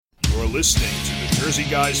listening to the Jersey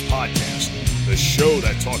Guys Podcast, the show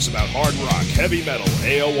that talks about hard rock, heavy metal,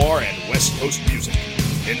 AOR, and West Coast music.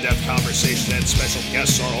 In-depth conversation and special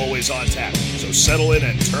guests are always on tap, so settle in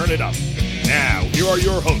and turn it up. Now, here are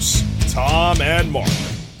your hosts, Tom and Mark.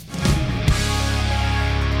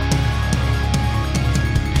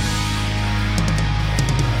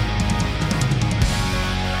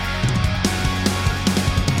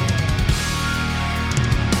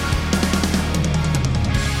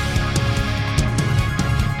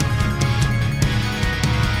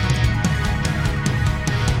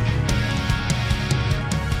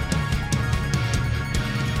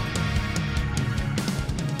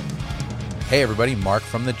 Hey everybody, Mark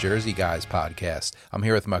from the Jersey Guys Podcast. I'm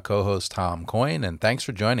here with my co-host Tom Coyne, and thanks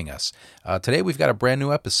for joining us. Today we've got a brand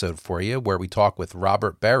new episode for you where we talk with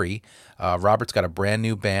Robert Berry. Robert's got a brand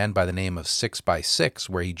new band by the name of SiX,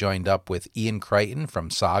 where he joined up with Ian Crichton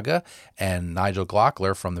from Saga and Nigel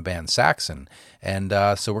Glockler from the band Saxon. And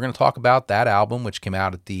so we're going to talk about that album, which came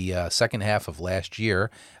out at the second half of last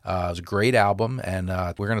year. It was a great album, and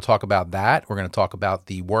we're going to talk about that. We're going to talk about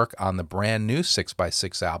the work on the brand new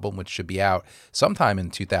SiX album, which should be out sometime in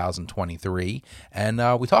 2023.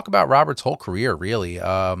 And we talk about Robert's whole career, really.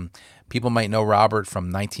 People might know Robert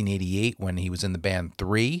from 1988 when he was in the band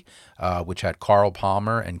 3, which had Carl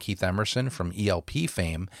Palmer and Keith Emerson from ELP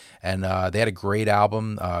fame. And they had a great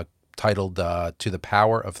album titled To the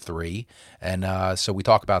Power of 3. And so we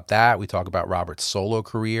talk about that. We talk about Robert's solo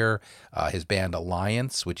career, his band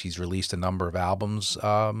Alliance, which he's released a number of albums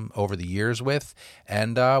over the years with.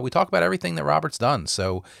 And we talk about everything that Robert's done.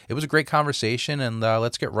 So it was a great conversation, and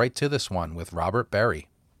let's get right to this one with Robert Berry.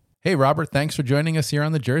 Hey, Robert, thanks for joining us here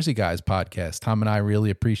on the Jersey Guys Podcast. Tom and I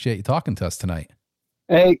really appreciate you talking to us tonight.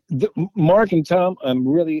 Hey, Mark and Tom, I'm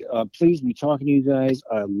really pleased to be talking to you guys.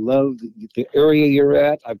 I love the area you're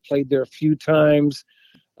at. I've played there a few times.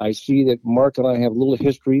 I see that Mark and I have a little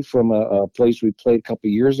history from a place we played a couple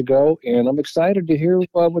of years ago, and I'm excited to hear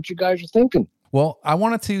what you guys are thinking. Well, I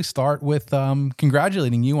wanted to start with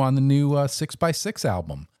congratulating you on the new SiX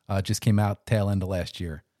album. Just came out tail end of last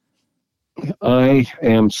year. I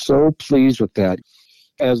am so pleased with that.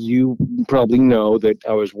 As you probably know, that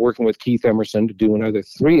I was working with Keith Emerson to do another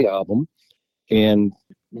 3 album, and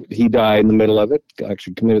he died in the middle of it,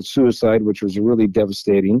 actually committed suicide, which was really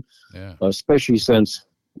devastating, especially since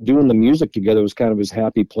doing the music together was kind of his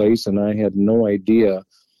happy place, and I had no idea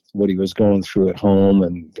what he was going through at home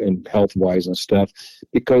and health-wise and stuff,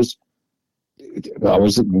 because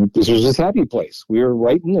this was his happy place. We were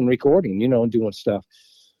writing and recording, and doing stuff.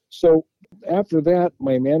 So after that,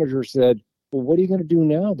 my manager said, well, what are you going to do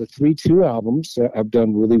now? The 3-2 albums have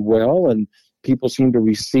done really well, and people seem to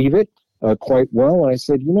receive it quite well. And I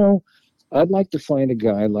said, I'd like to find a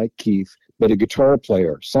guy like Keith, but a guitar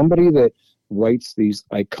player, somebody that writes these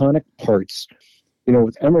iconic parts.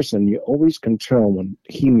 With Emerson, you always can tell when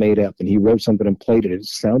he made up and he wrote something and played it, it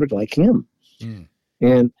sounded like him. Mm.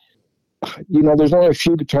 And, there's only a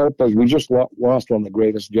few guitar players. We just lost one of the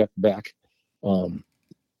greatest, Jeff Beck.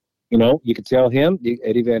 You could tell him,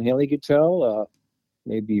 Eddie Van Halen, you could tell,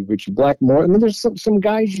 maybe Richie Blackmore. I mean, there's some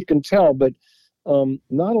guys you can tell, but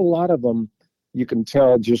not a lot of them you can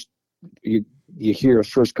tell. Just you hear the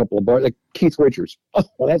first couple of bars, like Keith Richards. Oh,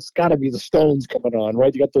 well, that's got to be the Stones coming on,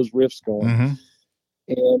 right? You got those riffs going. Mm-hmm.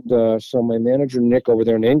 And so my manager, Nick, over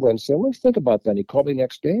there in England, said, let's think about that. And he called me the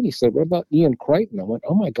next day, and he said, what about Ian Crichton? I went,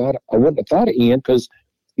 oh, my God, I wouldn't have thought of Ian because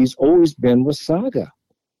he's always been with Saga.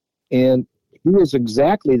 And he is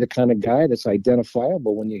exactly the kind of guy that's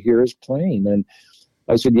identifiable when you hear his playing. And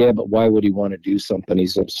I said, yeah, but why would he want to do something?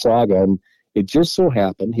 He's a Saga. And it just so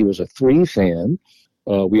happened he was a 3 fan.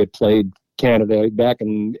 We had played Canada back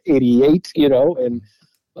in 88, and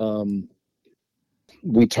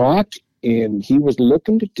we talked, and he was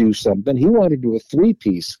looking to do something. He wanted to do a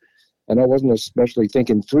 3-piece. And I wasn't especially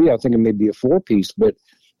thinking 3. I was thinking maybe a 4-piece. But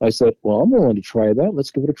I said, well, I'm willing to try that.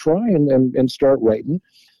 Let's give it a try and start writing.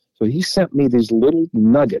 So he sent me these little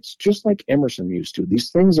nuggets, just like Emerson used to,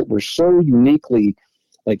 these things that were so uniquely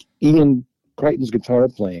like Ian Crichton's guitar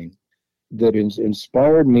playing that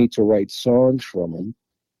inspired me to write songs from him,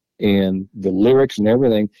 and the lyrics and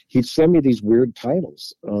everything. He'd send me these weird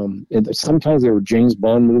titles. And sometimes they were James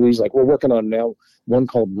Bond movies, like we're working on now one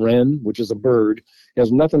called Wren, which is a bird. It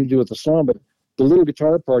has nothing to do with the song, but the little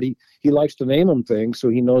guitar part, he likes to name them things so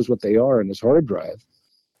he knows what they are in his hard drive.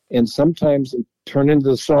 And sometimes they turn into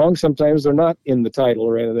the song. Sometimes they're not in the title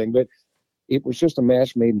or anything. But it was just a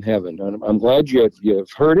match made in heaven. And I'm glad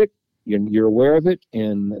you've heard it. You're aware of it.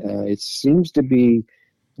 And it seems to be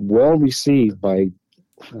well received by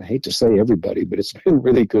I hate to say everybody, but it's been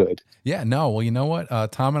really good. Yeah, no. Well, you know what?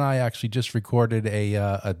 Tom and I actually just recorded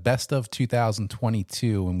a best of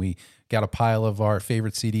 2022, and we got a pile of our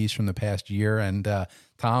favorite CDs from the past year. And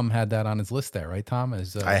Tom had that on his list there, right, Tom?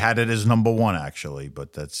 I had it as number one, actually,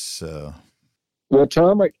 but that's... Well,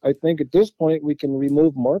 Tom, I think at this point we can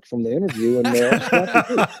remove Mark from the interview, and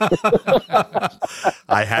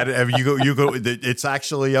I had it. You go. It's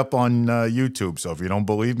actually up on YouTube, so if you don't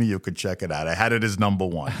believe me, you could check it out. I had it as number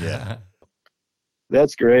one. Yeah,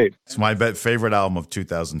 that's great. It's my favorite album of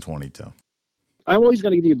 2022. I'm always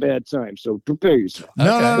going to give you a bad time, so prepare yourself.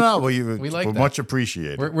 No. Well, we like we're that. Much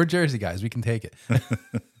appreciated. We're Jersey guys. We can take it.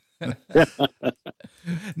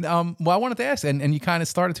 Well, I wanted to ask, and you kind of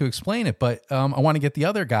started to explain it, but I want to get the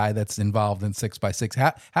other guy that's involved in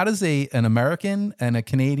 6x6. How does an American and a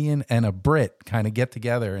Canadian and a Brit kind of get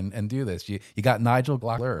together and do this? You got Nigel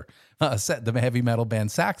Glockler, the heavy metal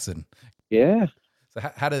band Saxon. Yeah. So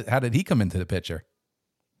how did he come into the picture?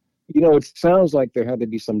 It sounds like there had to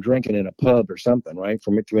be some drinking in a pub or something, right,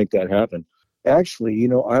 for me to make that happen. Actually,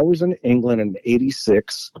 I was in England in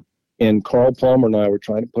 '86. And Carl Palmer and I were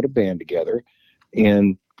trying to put a band together,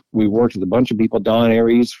 and we worked with a bunch of people. Don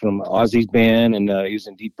Aries from Ozzy's band, and he was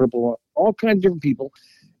in Deep Purple, all kinds of different people,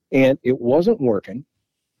 and it wasn't working.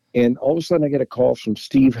 And all of a sudden, I get a call from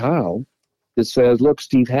Steve Howe that says, "Look,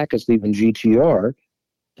 Steve Hackett's leaving GTR.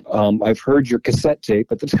 I've heard your cassette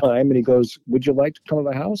tape at the time," and he goes, "Would you like to come to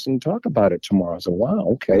the house and talk about it tomorrow?" I said, "Wow,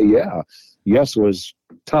 okay, yeah." Yes was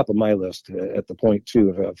top of my list at the point too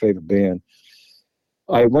of a favorite band.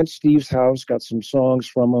 I went to Steve's house, got some songs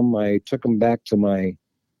from him. I took them back to my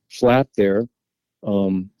flat there,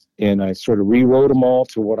 and I sort of rewrote them all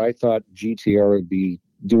to what I thought GTR would be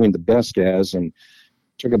doing the best as, and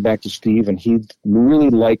took it back to Steve, and he really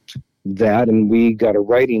liked that, and we got a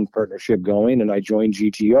writing partnership going, and I joined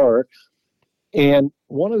GTR. And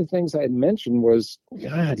one of the things I had mentioned was,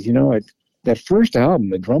 God, that first album,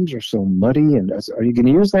 the drums are so muddy, and are you going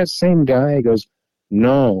to use that same guy? He goes,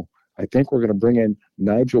 "No. I think we're going to bring in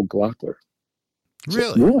Nigel Glockler."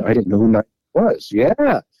 Really? So, yeah, I didn't know who Nigel was.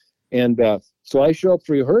 Yeah. And so I show up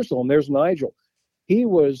for rehearsal, and there's Nigel. He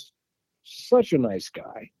was such a nice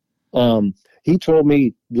guy. He told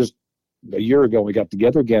me just a year ago we got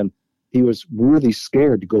together again, he was really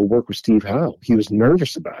scared to go work with Steve Howe. He was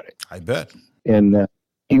nervous about it. I bet. And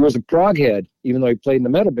he was a prog head, even though he played in the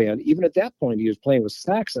metal band. Even at that point, he was playing with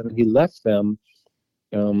Saxon, and he left them.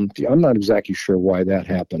 I'm not exactly sure why that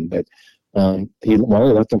happened, but he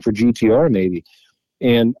left them for GTR maybe.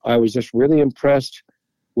 And I was just really impressed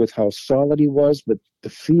with how solid he was, but the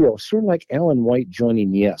feel, sort of like Alan White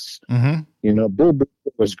joining Yes. Mm-hmm. Bill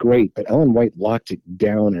was great, but Alan White locked it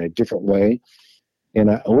down in a different way. And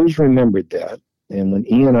I always remembered that. And when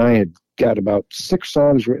Ian and I had got about 6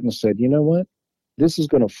 songs written, I said, you know what? This is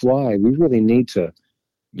going to fly. We really need to,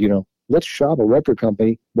 let's shop a record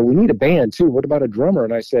company, but we need a band too. What about a drummer?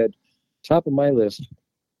 And I said, top of my list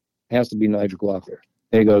has to be Nigel Glockler.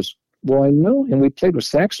 And he goes, well, I know him. We played with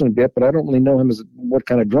Saxon a bit, but I don't really know him as what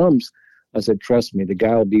kind of drums. I said, trust me, the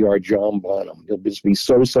guy will be our John Bonham. He'll just be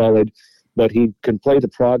so solid, but he can play the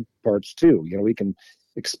prog parts too. We can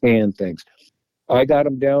expand things. I got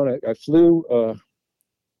him down. I flew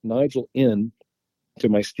Nigel in to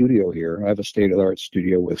my studio here. I have a state-of-the-art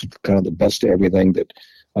studio with kind of the best of everything that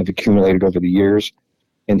I've accumulated over the years.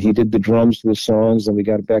 And he did the drums to the songs, and we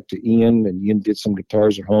got it back to Ian, and Ian did some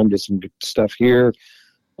guitars at home, did some good stuff here.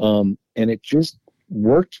 And it just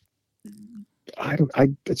worked.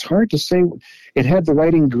 It's hard to say. It had the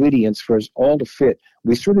right ingredients for us all to fit.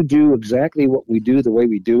 We sort of do exactly what we do the way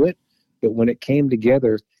we do it, but when it came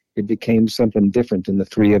together, it became something different than the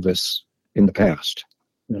three of us in the past.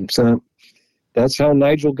 And so that's how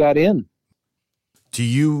Nigel got in. Do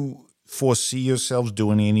you foresee yourselves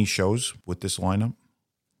doing any shows with this lineup?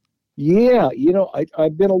 Yeah,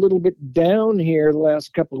 I've been a little bit down here the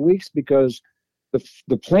last couple of weeks because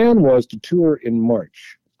the plan was to tour in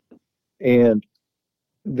March. And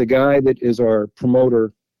the guy that is our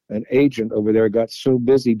promoter and agent over there got so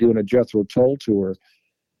busy doing a Jethro Tull tour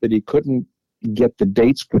that he couldn't get the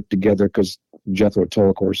dates put together because Jethro Tull,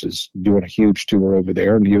 of course, is doing a huge tour over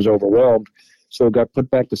there, and he was overwhelmed. So it got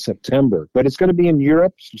put back to September. But it's going to be in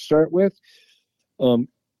Europe to start with.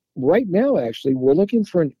 Right now, actually, we're looking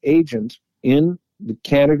for an agent in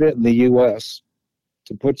Canada and the U.S.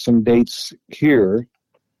 to put some dates here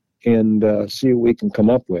and see what we can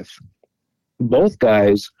come up with. Both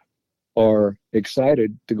guys are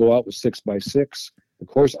excited to go out with 6x6. Of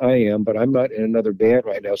course I am, but I'm not in another band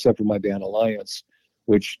right now except for my band Alliance,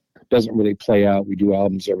 which doesn't really play out. We do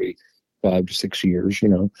albums every 5 to 6 years,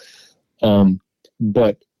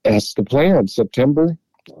 But that's the plan. September,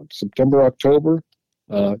 September, October,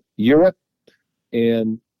 Europe.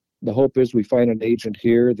 And the hope is we find an agent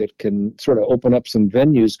here that can sort of open up some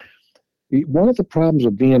venues. One of the problems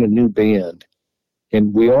of being a new band,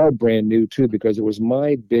 and we are brand new too, because it was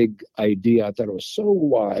my big idea. I thought it was so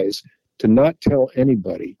wise to not tell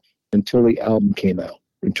anybody until the album came out,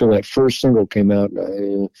 until that first single came out,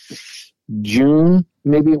 June,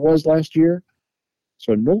 maybe it was last year.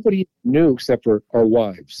 So nobody knew except for our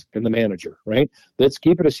wives and the manager, right? Let's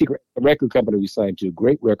keep it a secret. A record company we signed to,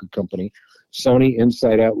 great record company, Sony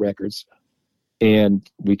Inside Out Records. And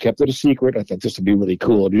we kept it a secret. I thought this would be really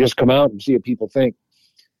cool to just come out and see what people think.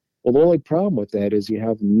 Well, the only problem with that is you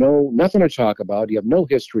have nothing to talk about. You have no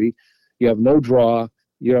history. You have no draw.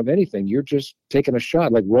 You don't have anything. You're just taking a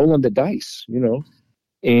shot, like rolling the dice,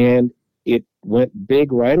 And it went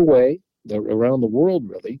big right away, around the world,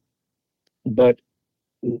 really. But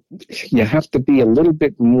you have to be a little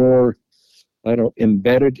bit more,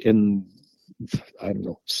 embedded in,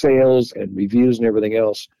 sales and reviews and everything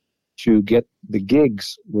else to get the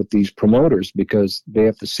gigs with these promoters, because they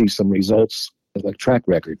have to see some results of a track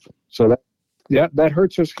record. So that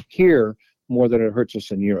hurts us here more than it hurts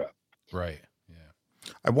us in Europe. Right.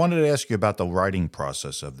 Yeah. I wanted to ask you about the writing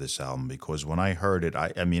process of this album, because when I heard it,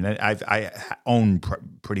 I own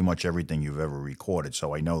pretty much everything you've ever recorded,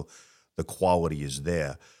 so I know the quality is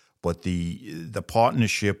there. But the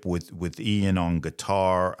partnership with Ian on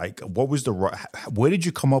guitar, where did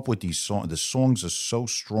you come up with these songs? The songs are so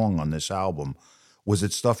strong on this album. Was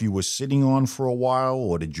it stuff you were sitting on for a while,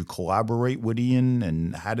 or did you collaborate with Ian?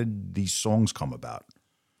 And how did these songs come about?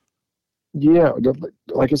 Yeah,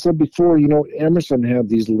 like I said before, Emerson had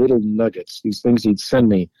these little nuggets, these things he'd send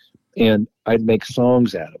me, and I'd make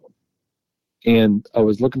songs out of them. And I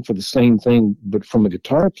was looking for the same thing, but from a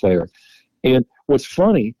guitar player. And what's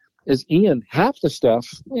funny is Ian, half the stuff,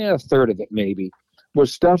 a third of it maybe,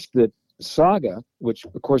 was stuff that Saga, which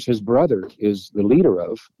of course his brother is the leader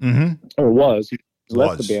of, or was, he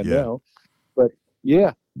left the band now.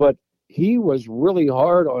 But he was really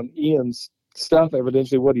hard on Ian's stuff,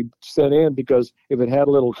 evidently what he sent in, because if it had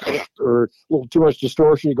a little or a little too much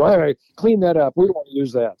distortion, you go, all right, clean that up. We don't want to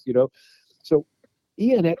use that, So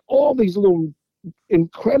Ian had all these little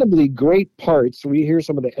incredibly great parts. We hear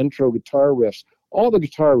some of the intro guitar riffs, all the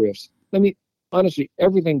guitar riffs. I mean, honestly,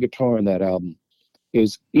 everything guitar on that album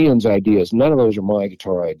is Ian's ideas. None of those are my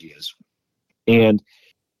guitar ideas. And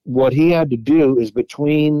what he had to do is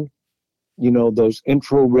between, those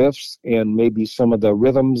intro riffs and maybe some of the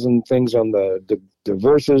rhythms and things on the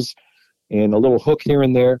verses and a little hook here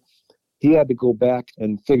and there, he had to go back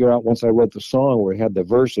and figure out, once I wrote the song where it had the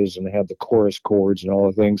verses and it had the chorus chords and all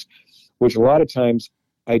the things, which a lot of times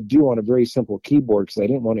I do on a very simple keyboard because I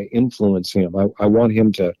didn't want to influence him. I want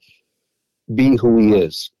him to be who he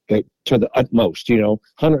is to the utmost,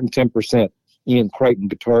 110% Ian Crichton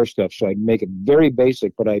guitar stuff. So I'd make it very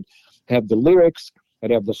basic, but I'd have the lyrics, I'd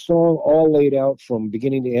have the song all laid out from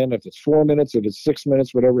beginning to end. If it's 4 minutes, if it's 6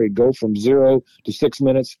 minutes, whatever, it'd go from 0 to 6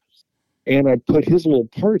 minutes. And I'd put his little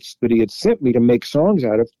parts that he had sent me to make songs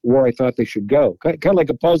out of where I thought they should go. Kind of like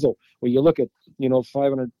a puzzle, where you look at,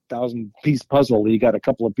 500,000 piece puzzle, you got a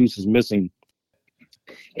couple of pieces missing.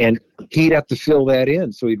 And he'd have to fill that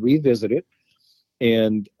in. So he'd revisit it.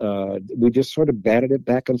 And we just sort of batted it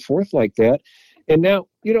back and forth like that. And now,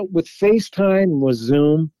 with FaceTime and with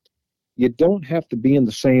Zoom, you don't have to be in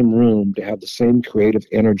the same room to have the same creative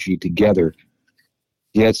energy together.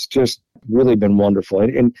 Yeah, it's just really been wonderful.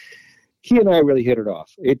 And he and I really hit it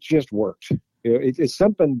off. It just worked. It's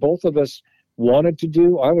something both of us wanted to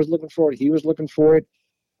do. I was looking for it. He was looking for it.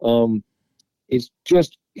 It's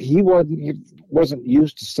just he wasn't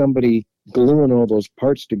used to somebody gluing all those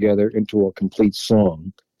parts together into a complete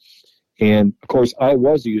song. And, of course, I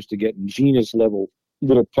was used to getting genius-level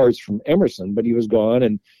little parts from Emerson, but he was gone.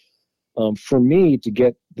 And for me to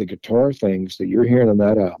get the guitar things that you're hearing on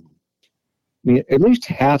that album, at least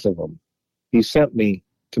half of them he sent me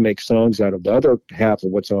to make songs out of. The other half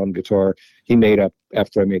of what's on guitar he made up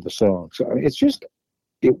after I made the song. So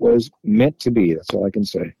it was meant to be. That's all I can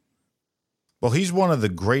say. Well, he's one of the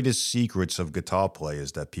greatest secrets of guitar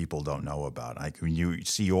players that people don't know about. When you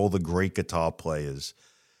see all the great guitar players,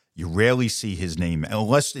 you rarely see his name,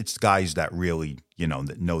 unless it's guys that really,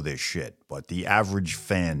 that know their shit. But the average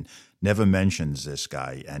fan never mentions this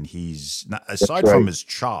guy. And he's, not, aside from his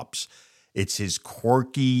chops, it's his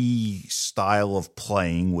quirky style of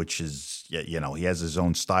playing, which is, he has his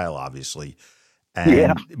own style, obviously.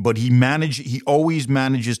 But he always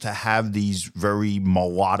manages to have these very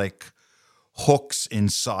melodic hooks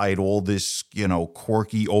inside all this,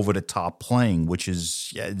 quirky over the top playing, which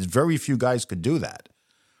is, very few guys could do that.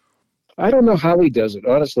 I don't know how he does it,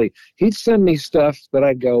 honestly. He'd send me stuff that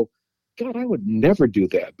I'd go, God, I would never do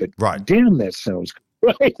that, but Right. damn, that sounds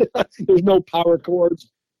good. Right? There's no power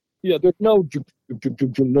chords. Yeah, there's no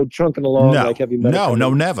chunking along like heavy metal.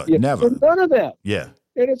 Never. There's none of that. Yeah.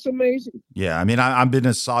 And it's amazing. Yeah, I mean, I've been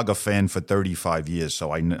a Saga fan for 35 years,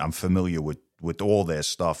 so I'm familiar with all their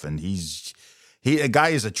stuff, and a guy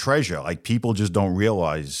is a treasure. Like, people just don't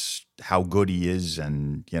realize how good he is,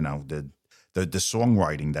 and the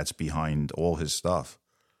songwriting that's behind all his stuff.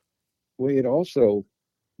 Well,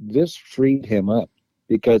 this freed him up,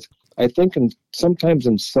 because I think sometimes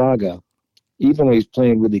in Saga, even when he's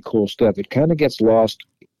playing really cool stuff, it kind of gets lost.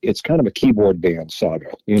 It's kind of a keyboard band,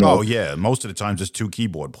 Saga. Oh, yeah. Most of the times it's two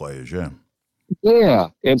keyboard players, yeah. Yeah,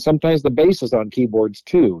 and sometimes the bass is on keyboards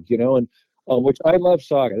too, and which I love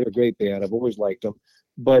Saga. They're a great band. I've always liked them.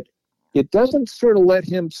 But it doesn't sort of let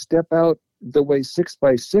him step out the way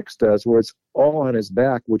 6x6 does, where it's all on his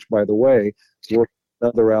back, which, by the way, we're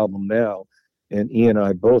another album now. And Ian and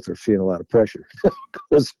I both are feeling a lot of pressure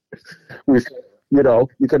because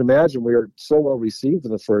you can imagine we were so well received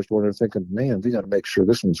in the first one. And thinking, man, we got to make sure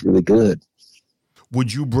this one's really good.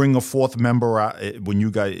 Would you bring a fourth member out when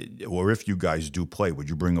you guys, or if you guys do play? Would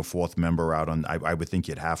you bring a fourth member out on? I would think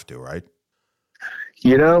you'd have to, right?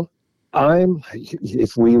 If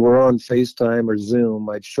we were on FaceTime or Zoom,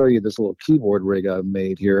 I'd show you this little keyboard rig I've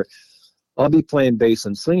made here. I'll be playing bass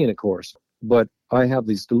and singing, of course, but I have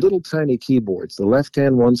these little tiny keyboards. The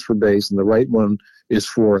left-hand one's for bass, and the right one is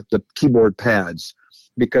for the keyboard pads,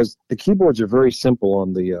 because the keyboards are very simple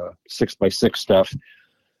on the 6x6 stuff.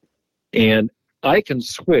 And I can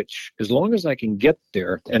switch, as long as I can get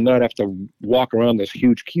there and not have to walk around this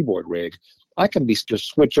huge keyboard rig. I can just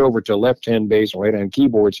switch over to left-hand bass and right-hand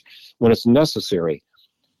keyboards when it's necessary.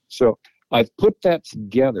 So I've put that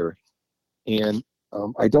together, and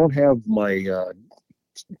I don't have my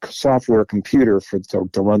software computer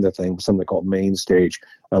to run the thing, something called MainStage.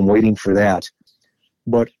 I'm waiting for that.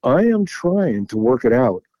 But I am trying to work it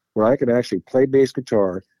out where I can actually play bass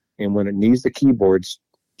guitar, and when it needs the keyboards,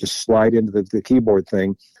 just slide into the keyboard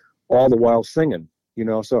thing, all the while singing,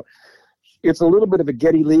 So it's a little bit of a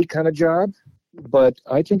Geddy Lee kind of job, but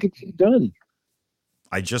I think it can be done.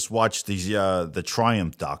 I just watched the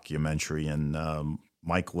Triumph documentary, and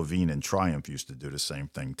Mike Levine in Triumph used to do the same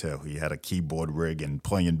thing too. He had a keyboard rig and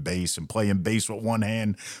playing bass with one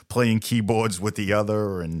hand, playing keyboards with the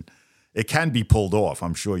other, and it can be pulled off.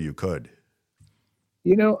 I'm sure you could.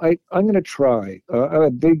 I'm going to try. I'm a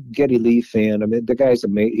big Geddy Lee fan. I mean, the guy's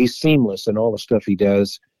amazing. He's seamless in all the stuff he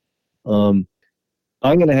does. I'm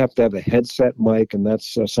going to have a headset mic, and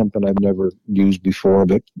that's something I've never used before.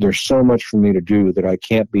 But there's so much for me to do that I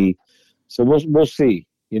can't be. So we'll see.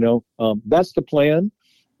 That's the plan.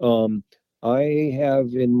 I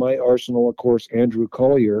have in my arsenal, of course, Andrew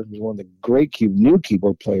Collier, who's one of the great new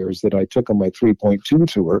keyboard players that I took on my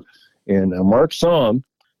 3.2 tour, and Mark Somm.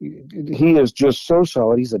 He is just so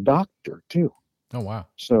solid. He's a doctor too. Oh, wow.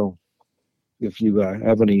 So if you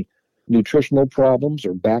have any nutritional problems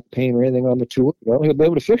or back pain or anything on the tour, he'll be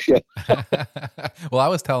able to fix you. Well, I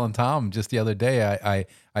was telling Tom just the other day,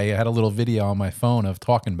 I had a little video on my phone of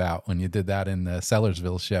talking about when you did that in the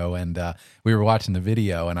Sellersville show, and we were watching the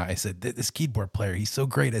video, and I said, this keyboard player, he's so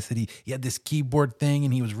great. I said, he had this keyboard thing,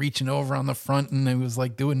 and he was reaching over on the front, and he was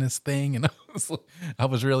like doing this thing, and I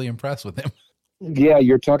was really impressed with him. Yeah,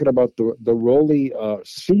 you're talking about the Rolly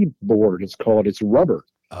C board. It's called. It's rubber.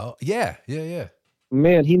 Oh, yeah.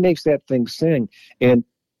 Man, he makes that thing sing. And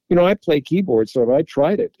I play keyboard, so I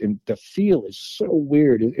tried it, and the feel is so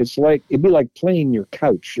weird. It's like it'd be like playing your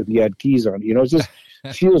couch if you had keys on. It just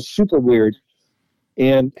feels super weird.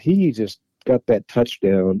 And he just got that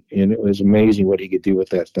touchdown, and it was amazing what he could do with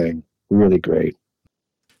that thing. Really great.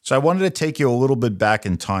 So I wanted to take you a little bit back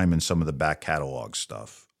in time in some of the back catalog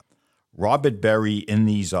stuff. Robert Berry, In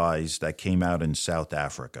These Eyes, that came out in South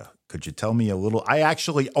Africa. Could you tell me a little? I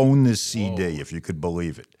actually own this CD, if you could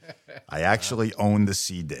believe it. I actually own the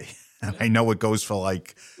CD. And I know it goes for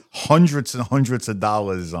like hundreds and hundreds of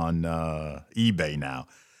dollars on eBay now.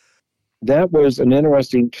 That was an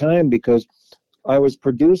interesting time because I was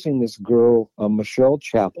producing this girl, Michelle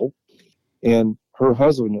Chappell, and her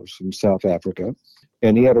husband was from South Africa,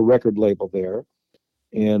 and he had a record label there.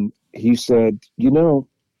 And he said,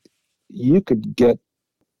 you could get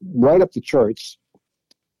right up the charts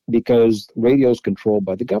because radio is controlled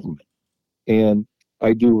by the government. And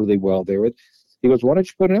I do really well there. He goes, why don't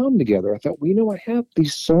you put an album together? I thought, I have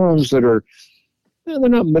these songs that are, they're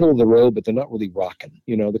not middle of the road, but they're not really rocking.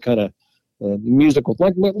 The kind of musical,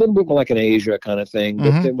 like a little bit more like an Asia kind of thing. Mm-hmm.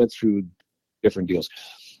 But they went through different deals.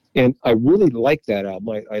 And I really liked that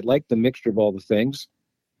album. I liked the mixture of all the things.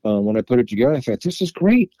 when I put it together, I thought, this is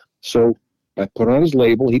great. So I put it on his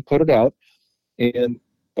label. He put it out, and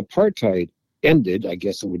apartheid ended, I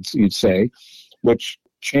guess you'd say, which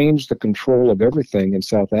changed the control of everything in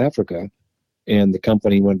South Africa. And the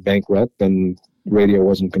company went bankrupt, and radio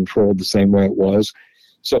wasn't controlled the same way it was.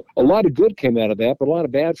 So a lot of good came out of that, but a lot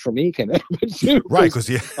of bad for me came out of it too. Right, because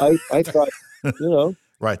I thought,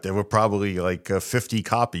 right, there were probably like 50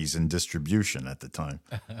 copies in distribution at the time.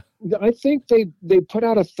 I think they put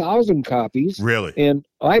out 1,000 copies. Really? And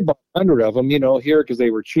I bought 100 of them, here because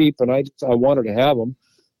they were cheap, and I wanted to have them,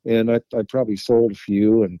 and I probably sold a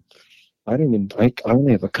few, and I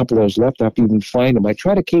only have a couple of those left. I have to even find them. I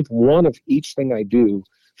try to keep one of each thing I do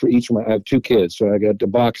for each of I have 2 kids, so I got the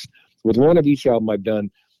box with one of each album I've done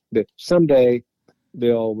that someday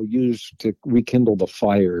they'll use to rekindle the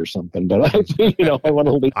fire or something. But I want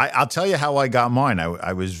to leave. I'll tell you how I got mine.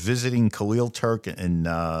 I was visiting Khalil Turk in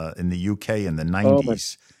the UK in the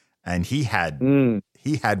 90s, and he had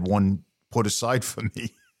one put aside for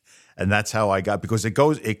me. And that's how I got, because it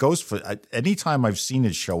goes for, anytime I've seen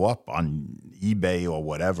it show up on eBay or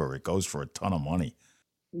whatever, it goes for a ton of money.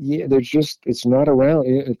 Yeah, it's not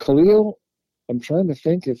around. Khalil, I'm trying to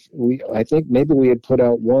think I think maybe we had put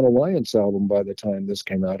out one Alliance album by the time this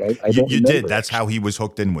came out. I don't You remember. did. That's how he was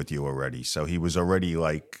hooked in with you already. So he was already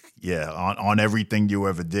like, on everything you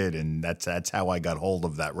ever did. And that's how I got hold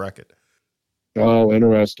of that record. Oh,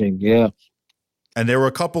 interesting. Yeah. And there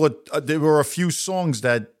were a few songs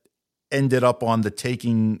that ended up on the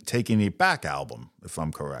Taking It Back album, if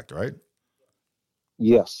I'm correct, right?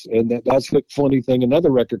 Yes, and that's the funny thing. Another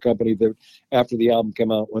record company that after the album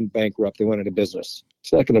came out went bankrupt. They went into business.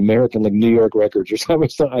 It's like an American, like New York Records or something.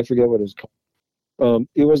 I forget what it was called.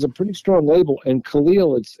 It was a pretty strong label, and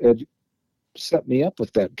Khalil had set me up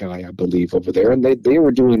with that guy, I believe, over there, and they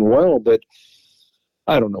were doing well, but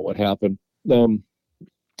I don't know what happened. The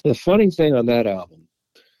funny thing on that album,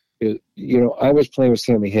 I was playing with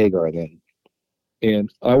Sammy Hagar then,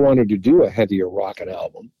 and I wanted to do a heavier rockin'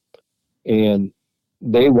 album, and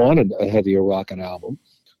they wanted a heavier rockin' album.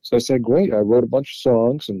 So I said, great. I wrote a bunch of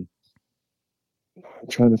songs, and I'm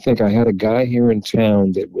trying to think. I had a guy here in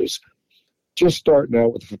town that was just starting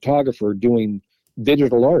out with a photographer doing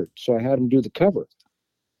digital art. So I had him do the cover.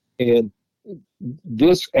 And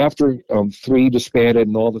this, after 3 disbanded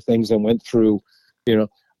and all the things I went through,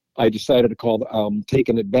 I decided to call the album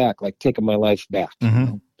Taking It Back, like taking my life back.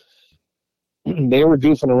 Mm-hmm. They were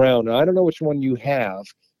goofing around. Now, I don't know which one you have,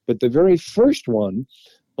 but the very first one,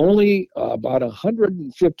 only about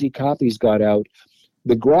 150 copies got out.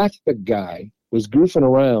 The graphic guy was goofing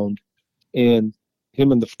around, and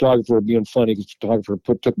him and the photographer were being funny because the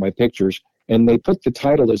photographer took my pictures, and they put the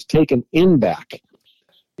title as Taken In Back.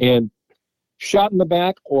 And shot in the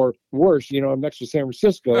back, or worse, I'm next to San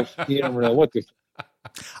Francisco, you never know what the...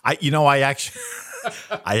 I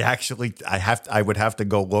would have to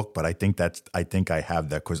go look, but I think I have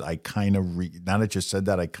that, because I kind of now that you said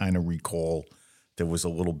that, I kind of recall there was a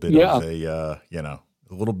little bit of a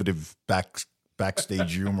little bit of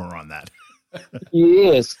backstage humor on that.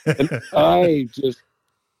 Yes, and I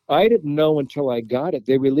didn't know until I got it.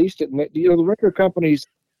 They released it, and the record companies,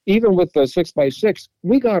 even with the 6x6,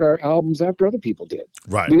 we got our albums after other people did.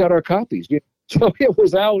 Right, we got our copies, so it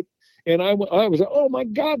was out. And I was, oh my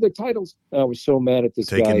God, the titles! I was so mad at this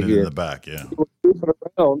Taking guy it here. In the back, yeah. He was moving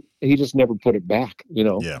around. He just never put it back,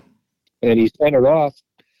 Yeah. And he sent it off.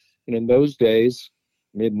 And in those days,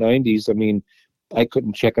 mid '90s, I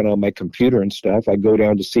couldn't check it on my computer and stuff. I'd go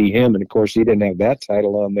down to see him, and of course, he didn't have that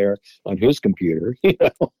title on there on his computer,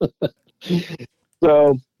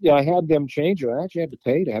 So yeah, I had them change it. I actually had to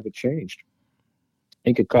pay to have it changed. I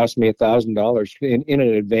think it cost me $1,000 in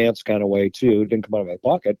an advance kind of way too. It didn't come out of my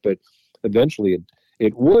pocket, but eventually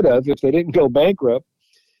it would have if they didn't go bankrupt.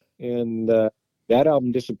 And that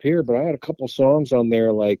album disappeared. But I had a couple songs on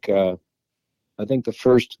there, like I think the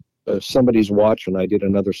first Somebody's Watching. I did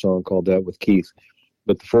another song called that with Keith,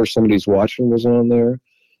 but the first Somebody's Watching was on there.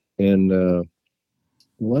 And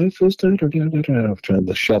Life is I'm trying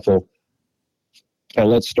to shuffle. And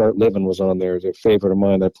Let's Start Living was on there. It's a favorite of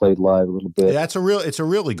mine. I played live a little bit. Yeah, it's a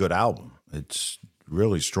really good album. It's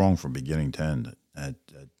really strong from beginning to end.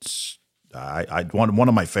 It's one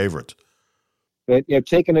of my favorites. But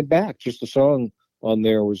Taking It Back, just a song on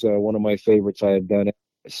there, was one of my favorites I had done.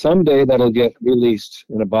 Someday that'll get released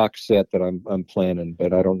in a box set that I'm planning,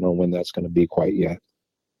 but I don't know when that's going to be quite yet.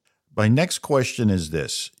 My next question is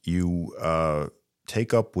this: you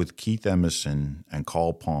take up with Keith Emerson and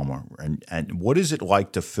Carl Palmer, and what is it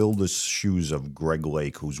like to fill the shoes of Greg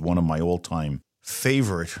Lake, who's one of my all-time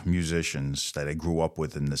favorite musicians that I grew up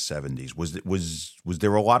with in the 70s? Was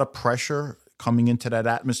there a lot of pressure coming into that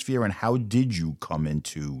atmosphere, and how did you come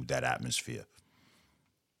into that atmosphere?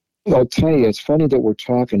 I'll tell you, it's funny that we're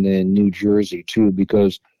talking in New Jersey, too,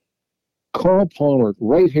 because Carl Palmer,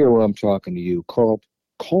 right here where I'm talking to you, Carl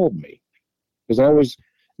called me. Because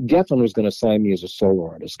Geffen was going to sign me as a solo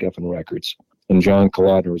artist, Geffen Records. And John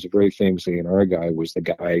Kalodner was a very famous A&R guy, was the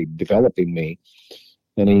guy developing me.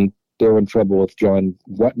 And they were in trouble with John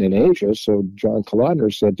Wetton in Asia, so John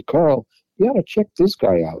Kalodner said to Carl, you ought to check this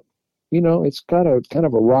guy out. It's got a kind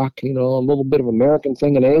of a rock, a little bit of American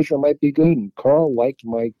thing in Asia might be good. And Carl liked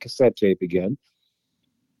my cassette tape again.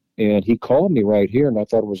 And he called me right here, and I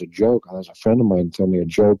thought it was a joke. I was a friend of mine told me a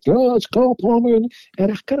joke. Oh, it's Carl Palmer, and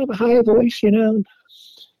a kind of a high voice,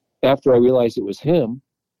 After I realized it was him,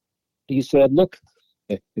 he said, look,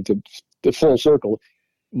 the full circle,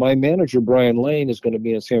 my manager, Brian Lane, is going to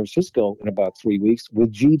be in San Francisco in about 3 weeks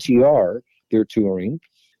with GTR. They're touring.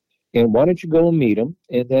 And why don't you go and meet him,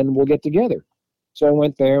 and then we'll get together. So I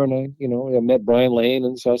went there, and I met Brian Lane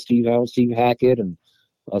and saw Steve Hackett, and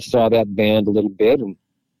I saw that band a little bit. And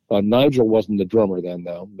Nigel wasn't the drummer then,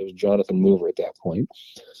 though. It was Jonathan Mover at that point.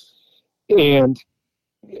 And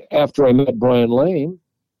after I met Brian Lane,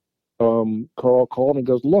 Carl called and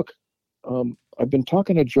goes, look, I've been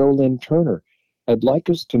talking to Joe Lynn Turner. I'd like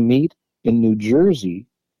us to meet in New Jersey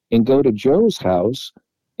and go to Joe's house,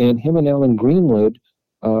 and him and Alan Greenwood,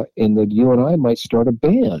 and that you and I might start a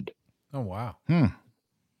band. Oh, wow. I'm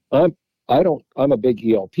a big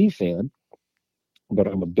ELP fan, but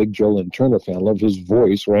I'm a big Joe Lynn Turner fan. I love his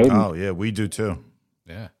voice, right? Oh, yeah, we do too.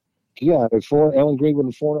 Yeah. Yeah, before Alan Greenwood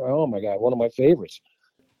and Foreigner, oh my God, one of my favorites.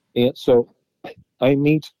 And so I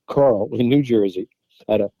meet Carl in New Jersey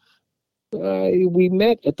we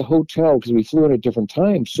met at the hotel because we flew in at different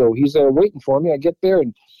times. So he's there waiting for me. I get there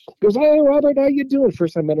and he goes, hey, Robert, how you doing?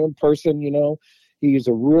 First I met him in person, He's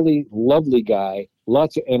a really lovely guy,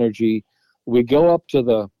 lots of energy. We go up to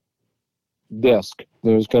the desk. It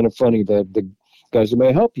was kind of funny. The guy said, may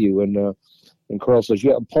I help you? And Carl says,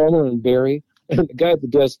 yeah, Palmer and Barry. And the guy at the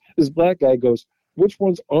desk, this black guy goes, which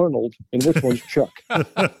one's Arnold and which one's Chuck?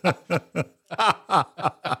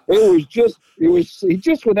 He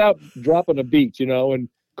just without dropping a beat, and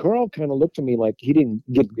Carl kind of looked at me like he didn't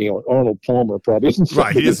get, Arnold Palmer probably isn't.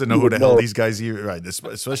 Right, he doesn't know who the hell these guys are, right,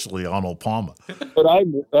 especially Arnold Palmer. But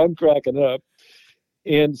I'm cracking up.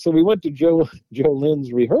 And so we went to Joe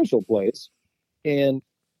Lynn's rehearsal place, and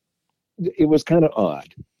it was kind of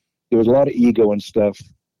odd. There was a lot of ego and stuff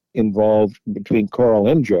involved between Carl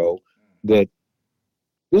and Joe that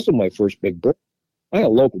this was my first big break. I had a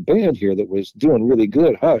local band here that was doing really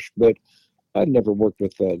good, Hush, but I'd never worked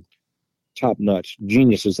with top-notch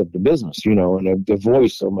geniuses of the business, and the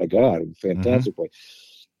voice, oh my God, fantastic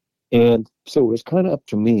voice. And so it was kind of up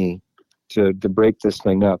to me to break this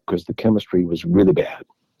thing up because the chemistry was really bad.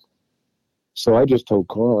 So I just told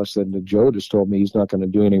Carl, I said, Joe just told me he's not going to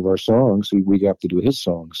do any of our songs. We have to do his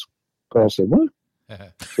songs. Carl said, what? I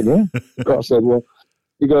said, yeah. Carl said, well,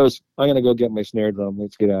 he goes, I'm going to go get my snare drum.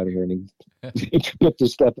 Let's get out of here. And he picked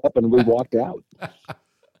his stuff up and we walked out.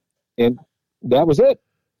 And that was it.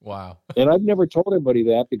 Wow. And I've never told anybody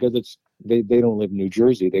that because they don't live in New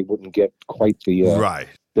Jersey. They wouldn't get quite the right.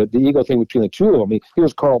 The ego thing between the two of them. I mean,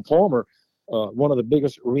 here's Carl Palmer, one of the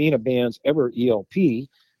biggest arena bands ever, ELP,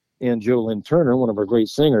 and Joe Lynn Turner, one of our great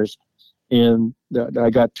singers. And I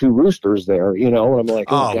got two roosters there, and I'm like,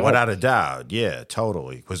 oh, without a doubt. Yeah,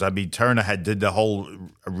 totally. Because, Turner did the whole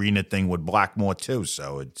arena thing with Blackmore, too,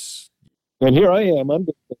 so it's... And here I am. I'm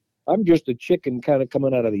just a chicken kind of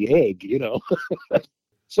coming out of the egg,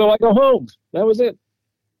 So I go home. That was it.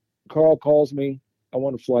 Carl calls me. I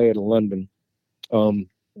want to fly out of London. Been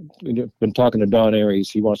talking to Don Aries.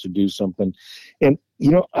 He wants to do something. And,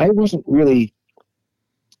 I wasn't really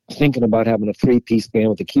thinking about having a three-piece band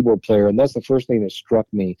with a keyboard player, and that's the first thing that struck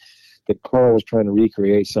me, that Carl was trying to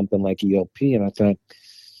recreate something like ELP, and I thought,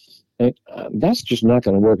 that's just not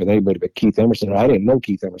going to work with anybody but Keith Emerson. I didn't know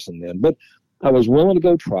Keith Emerson then, but I was willing to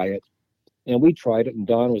go try it, and we tried it, and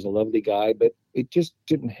Don was a lovely guy, but it just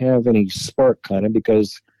didn't have any spark kind of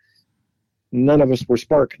because none of us were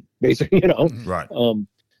sparking, basically, Right.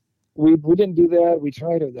 We didn't do that. We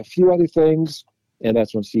tried a few other things, and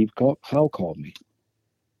that's when Steve Howe called me.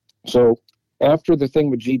 So after the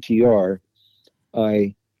thing with GTR,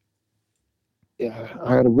 I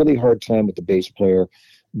had a really hard time with the bass player,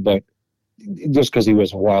 but just because he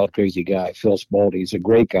was a wild, crazy guy. Phil Spaldy, he's a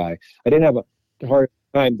great guy. I didn't have a hard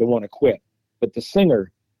time to want to quit, but the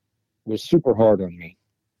singer was super hard on me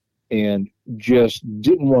and just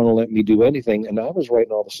didn't want to let me do anything. And I was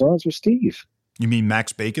writing all the songs with Steve. You mean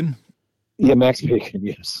Max Bacon? Yeah, Max Bacon,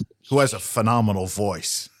 yes. Who has a phenomenal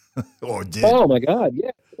voice, or did. Oh, my God,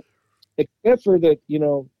 yeah. except for that,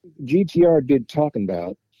 GTR did Talking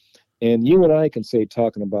About, and you and I can say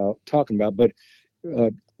talking about, but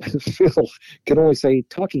Phil can only say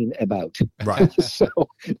talking about. Right. So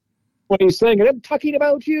when he's saying, I'm talking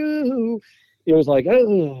about you, it was like,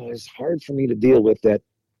 oh, it's hard for me to deal with that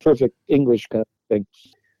perfect English kind of thing.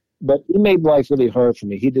 But he made life really hard for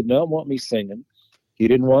me. He did not want me singing. He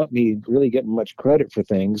didn't want me really getting much credit for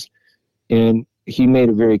things. And he made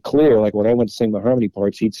it very clear, like when I went to sing the harmony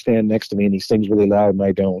parts, he'd stand next to me and he sings really loud and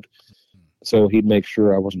I don't. So he'd make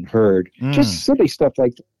sure I wasn't heard. Just silly stuff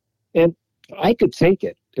like that. And I could take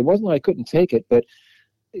it. It wasn't like I couldn't take it, but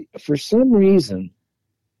for some reason,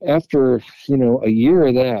 after, a year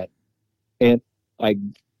of that, and I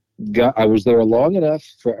was there long enough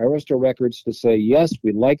for Arista Records to say, yes,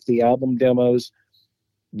 we like the album demos.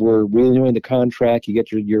 We're renewing the contract. You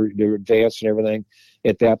get your advance and everything.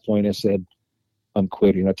 At that point, I said, I'm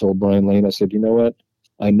quitting. I told Brian Lane, I said, you know what?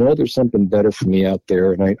 I know there's something better for me out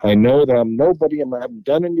there. And I know that I'm nobody and I haven't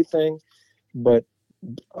done anything, but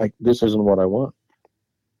this isn't what I want.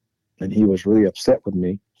 And he was really upset with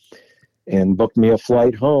me and booked me a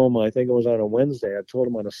flight home. I think it was on a Wednesday. I told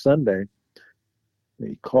him on a Sunday.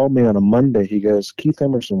 He called me on a Monday. He goes, Keith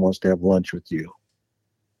Emerson wants to have lunch with you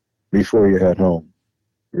before you head home.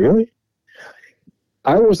 Really?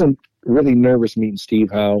 I wasn't really nervous meeting Steve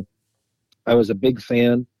Howe. I was a big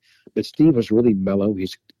fan, but Steve was really mellow.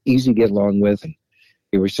 He's easy to get along with, and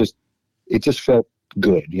it just felt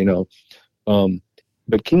good,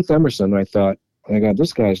 But Keith Emerson, I thought, oh my God,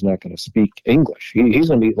 this guy's not going to speak English. He's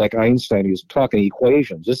going to be like Einstein. He's talking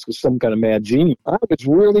equations. This is some kind of mad genius. I was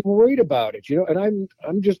really worried about it, and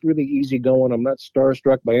I'm just really easygoing. I'm not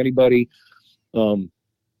starstruck by anybody.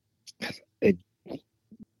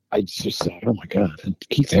 I just thought, oh my God,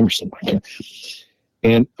 Keith Emerson, my God.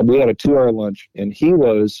 And we had a 2-hour lunch, and he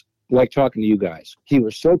was like talking to you guys. He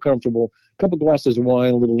was so comfortable. A couple glasses of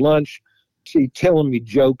wine, a little lunch. Telling me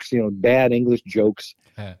jokes, bad English jokes.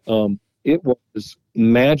 It was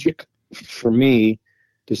magic for me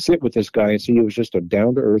to sit with this guy and see he was just a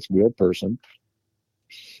down-to-earth, real person.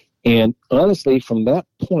 And honestly, from that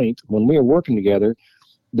point, when we were working together,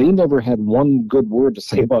 they never had one good word to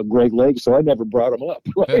say about Greg Lake, so I never brought him up.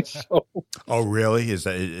 Right? So, oh, really? Is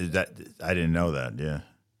that? I didn't know that. Yeah.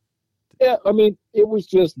 Yeah, I mean, it was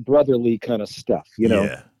just brotherly kind of stuff,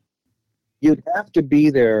 Yeah. You'd have to be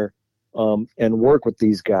there and work with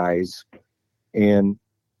these guys and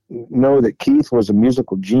know that Keith was a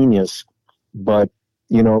musical genius, but,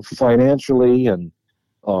 financially and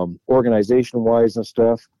organization-wise and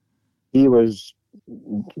stuff, he was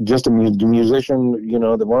just a musician,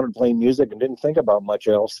 that wanted to play music and didn't think about much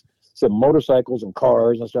else, except motorcycles and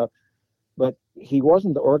cars and stuff. But he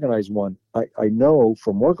wasn't the organized one. I know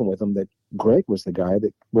from working with him that Greg was the guy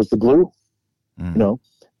that was the glue,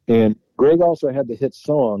 And Greg also had the hit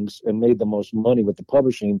songs and made the most money with the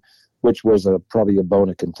publishing, which was probably a bone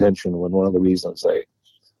of contention when one of the reasons they,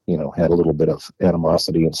 had a little bit of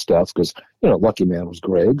animosity and stuff because, Lucky Man was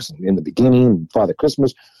Greg's in the beginning, and Father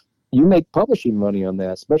Christmas. You make publishing money on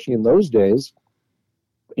that, especially in those days.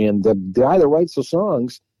 And the guy that writes the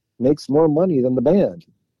songs makes more money than the band.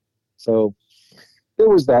 So there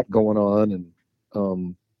was that going on.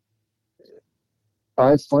 And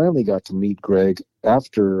I finally got to meet Greg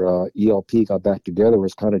after ELP got back together,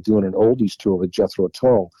 was kind of doing an oldies tour with Jethro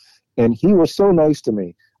Tull. And he was so nice to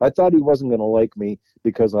me. I thought he wasn't going to like me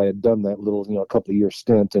because I had done that little, couple of year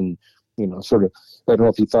stint and, sort of, I don't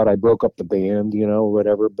know if he thought I broke up the band,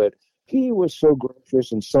 whatever, but he was so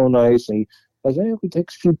gracious and so nice. And he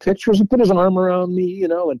takes a few pictures and put his arm around me,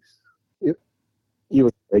 and he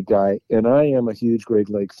was a great guy. And I am a huge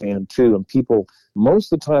Greg Lake fan too. And people,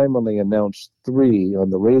 most of the time when they announce 3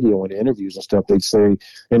 on the radio and interviews and stuff, they'd say,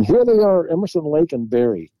 and here they are, Emerson, Lake, and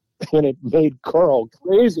Barry. And it made Carl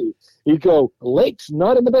crazy. He'd go, Lake's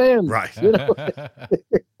not in the band. Right.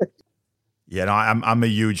 Yeah, no, I'm a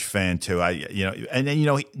huge fan too. And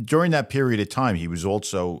then, during that period of time, he was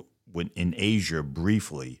also in Asia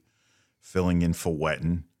briefly, filling in for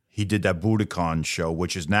Wetton. He did that Budokan show,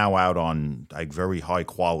 which is now out on very high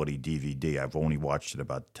quality DVD. I've only watched it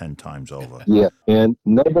about 10 times over. Yeah, and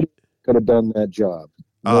nobody could have done that job.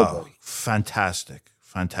 Nobody. Oh, fantastic,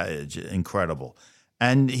 incredible.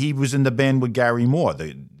 And he was in the band with Gary Moore,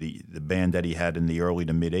 the band that he had in the early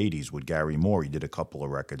to mid 80s with Gary Moore. He did a couple of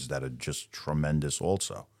records that are just tremendous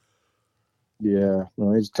also. Yeah,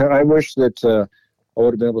 I wish that I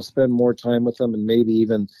would have been able to spend more time with him and maybe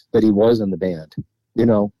even that he was in the band.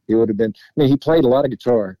 He would have been, he played a lot of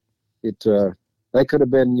guitar. I could have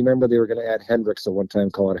been, you remember they were going to add Hendrix at one time,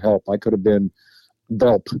 call it Help. I could have been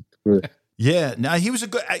Belp. Yeah, now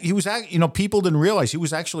people didn't realize he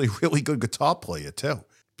was actually a really good guitar player too,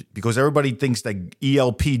 because everybody thinks that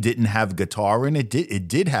ELP didn't have guitar in it. It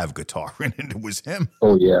did have guitar in it. It was him.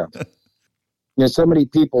 Oh yeah. So many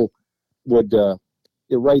people would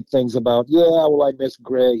write things about, well, I miss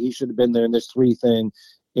Greg. He should have been there in this 3 thing.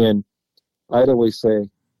 And I'd always say,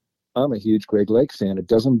 I'm a huge Greg Lake fan. It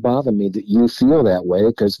doesn't bother me that you feel that way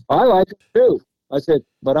because I like it too. I said,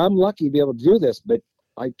 but I'm lucky to be able to do this. But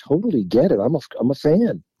I totally get it. I'm a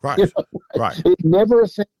fan. Right. Right. It never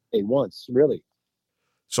offended me once, really.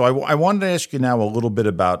 So I wanted to ask you now a little bit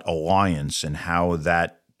about Alliance and how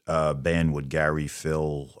that band with Gary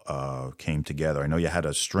Phil came together. I know you had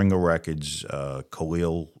a string of records.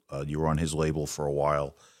 Khalil, you were on his label for a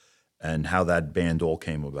while, and how that band all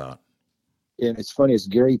came about. And it's funny, it's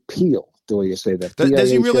Gary Peel, the way you say that.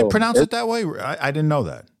 Does he really pronounce it that way? I didn't know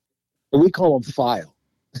that. We call him File.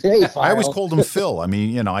 Hey, File. I always called him Phil. I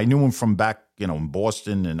mean, I knew him from back, in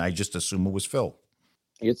Boston, and I just assumed it was Phil.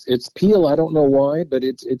 It's Peel. I don't know why, but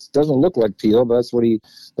it doesn't look like Peel. But that's what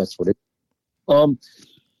it.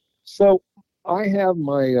 So I have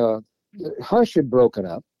my Hush had broken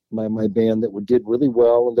up. My band that did really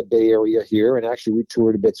well in the Bay Area here, and actually we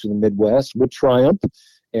toured a bit through the Midwest with Triumph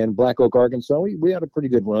and Black Oak, Arkansas. We had a pretty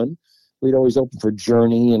good run. We'd always open for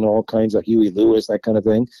Journey and all kinds of Huey Lewis, that kind of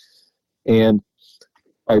thing. And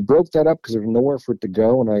I broke that up because there was nowhere for it to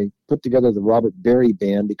go, and I put together the Robert Berry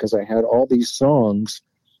Band because I had all these songs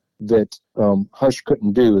that Hush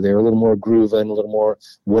couldn't do. They were a little more grooving, a little more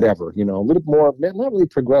whatever, a little more, not really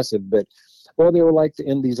progressive, but, well, they were like the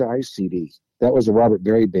In These Eyes CD. That was a Robert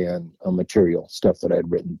Berry Band material, stuff that I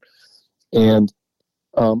had written. And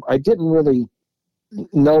I didn't really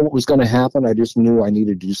know what was going to happen. I just knew I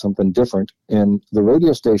needed to do something different. And the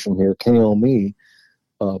radio station here, KOME,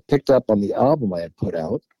 picked up on the album I had put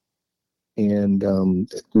out. And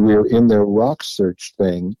we were in their Rock Search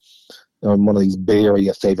thing, on one of these Bay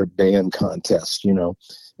Area favorite band contests, and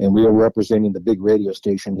we were representing the big radio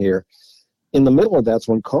station here. In the middle of that's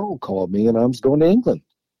when Carl called me, and I was going to England,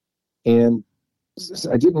 and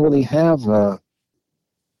I didn't really have a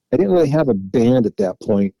band at that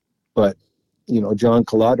point. But John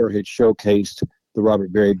Collider had showcased the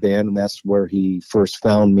Robert Berry Band, and that's where he first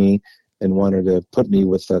found me and wanted to put me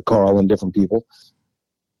with Carl and different people.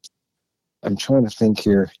 I'm trying to think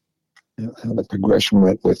here how the progression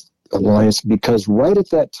went with Alliance, because right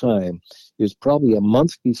at that time, it was probably a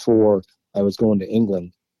month before I was going to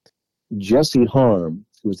England, Jesse Harm,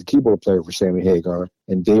 who was the keyboard player for Sammy Hagar,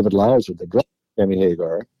 and David Lauser, the drummer for Sammy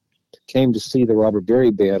Hagar, came to see the Robert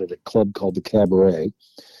Berry Band at a club called the Cabaret,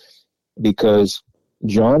 because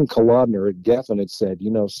John Kolodner at Geffen had said,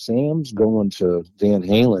 Sam's going to Van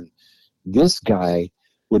Halen. This guy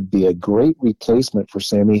would be a great replacement for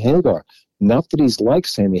Sammy Hagar. Not that he's like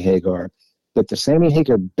Sammy Hagar, but the Sammy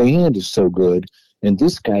Hagar Band is so good, and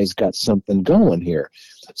this guy's got something going here.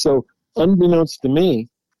 So, unbeknownst to me,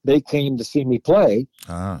 they came to see me play,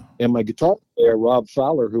 and my guitar player, Rob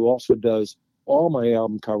Fowler, who also does all my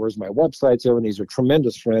album covers, my websites, everything, he's a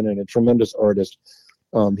tremendous friend and a tremendous artist.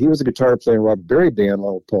 He was a guitar player in Robert Berry Band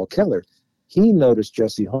along with Paul Keller. He noticed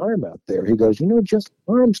Jesse Harm out there. He goes, Jesse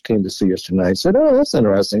Harms came to see us tonight. I said, oh, that's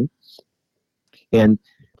interesting. And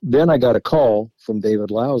then I got a call from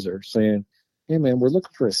David Lauser saying, hey, man, we're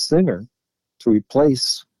looking for a singer to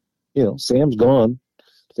replace, Sam's gone,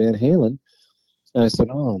 Van Halen. And I said,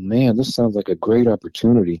 oh, man, this sounds like a great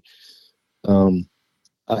opportunity. I'm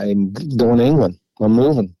going to England. I'm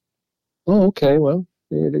moving. Oh, okay, well,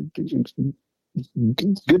 good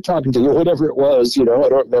talking to you, whatever it was, I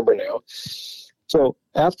don't remember now. So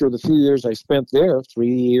after the few years I spent there, 3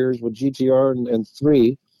 years with GTR and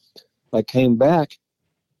 3, I came back.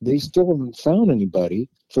 They still haven't found anybody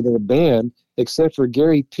for their band, except for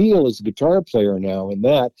Gary Peel is a guitar player now, and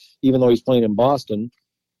that, even though he's playing in Boston,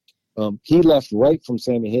 he left right from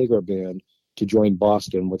Sammy Hagar Band to join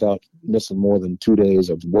Boston without missing more than 2 days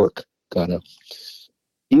of work, kind of.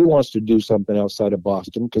 He wants to do something outside of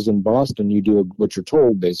Boston, because in Boston you do what you're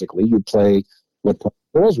told, basically. You play what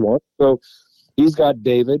girls want. So he's got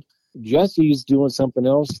David. Jesse's doing something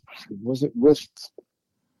else. Was it with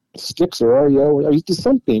SiX or REO? Or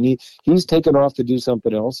something. He's taken off to do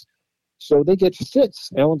something else. So they get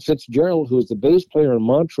Alan Fitzgerald, who was the bass player in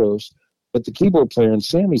Montrose, but the keyboard player in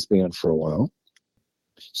Sammy's band for a while.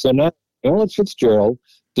 So now Alan Fitzgerald,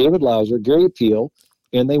 David Lauser, Gary Peel,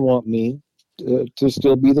 and they want me to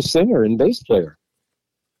still be the singer and bass player.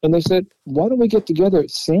 And they said, why don't we get together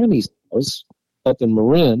at Sammy's house up in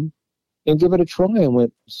Marin and give it a try? I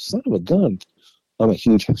went, son of a gun. I'm a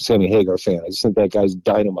huge Sammy Hagar fan. I just think that guy's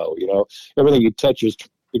dynamo, Everything he touches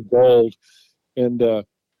is gold. And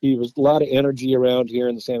he was a lot of energy around here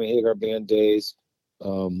in the Sammy Hagar Band days.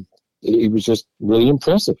 He was just really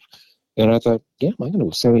impressive. And I thought, yeah, I'm going to go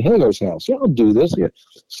to Sammy Hagar's house. Yeah, I'll do this. Yeah.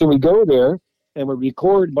 So we go there and we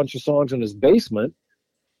record a bunch of songs in his basement.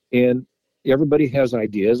 And everybody has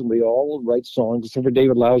ideas, and we all write songs. Except for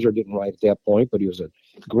David Lauser didn't write at that point, but he was a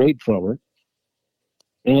great drummer.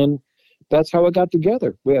 And that's how it got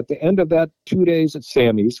together. We, at the end of that 2 days at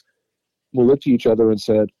Sammy's, we looked at each other and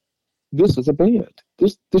said, this is a band.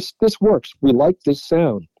 This works. We like this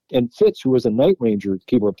sound. And Fitz, who was a Night Ranger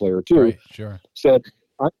keyboard player too, Right, sure. said,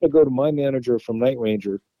 I'm going to go to my manager from Night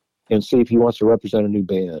Ranger and see if he wants to represent a new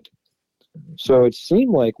band. So it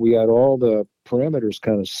seemed like we had all the parameters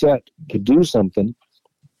kind of set to do something.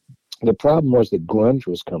 The problem was that grunge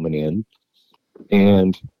was coming in,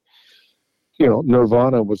 and you know,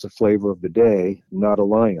 Nirvana was the flavor of the day, not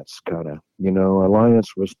Alliance, kind of. You know,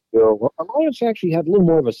 Alliance was still... Well, Alliance actually had a little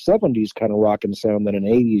more of a 70s kind of rockin' sound than an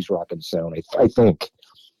 80s rockin' sound, I think.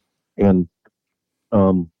 And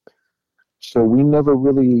so we never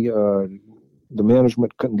really... the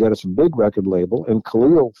management couldn't get us a big record label, and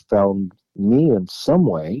Khalil found me in some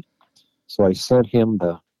way. So I sent him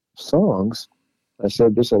the songs. I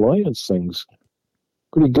said, this Alliance thing's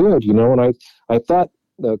pretty good, you know, and I thought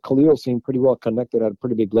Khalil seemed pretty well connected at a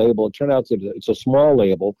pretty big label. It turned out that it's a small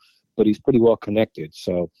label, but he's pretty well connected.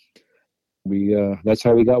 So we that's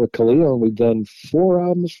how we got with Khalil, and we've done 4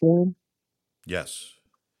 albums for him. Yes.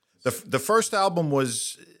 The first album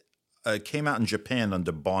was came out in Japan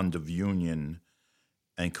under Bond of Union,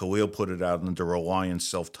 and Khalil put it out under Alliance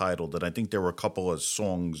self-titled, and I think there were a couple of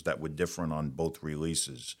songs that were different on both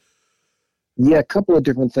releases. Yeah, a couple of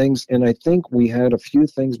different things, and I think we had a few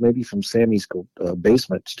things maybe from Sammy's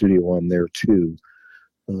basement studio on there too.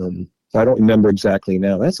 I don't remember exactly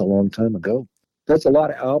now. That's a long time ago. That's a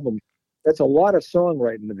lot of album. That's a lot of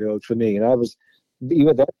songwriting ago for me. And I was, even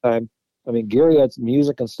at that time, I mean, Gary had some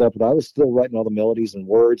music and stuff, but I was still writing all the melodies and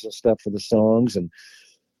words and stuff for the songs. And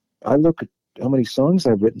I look at how many songs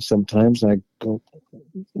I've written sometimes, and I go,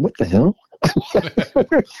 what the hell?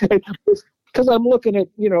 Because I'm looking at,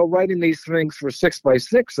 you know, writing these things for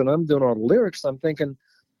 6x6, and I'm doing all the lyrics. I'm thinking,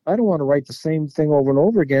 I don't want to write the same thing over and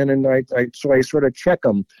over again. And so I sort of check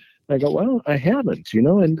them. I go, well, I haven't, you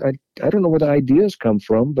know, and I don't know where the ideas come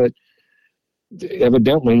from, but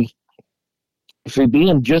evidently, if you're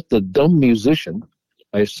being just a dumb musician,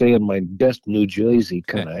 I say in my best New Jersey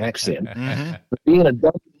kind of accent, being a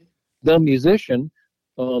dumb musician,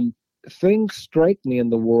 things strike me in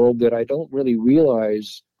the world that I don't really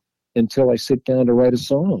realize until I sit down to write a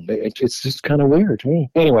song. It's just kind of weird. Hey?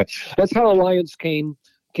 Anyway, that's how Alliance came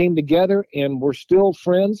together, and we're still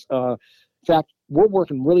friends. In fact, we're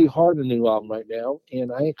working really hard on a new album right now,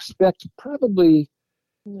 and I expect probably,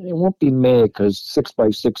 it won't be May because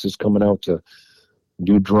 6x6 is coming out to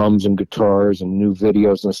do drums and guitars and new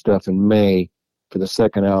videos and stuff in May for the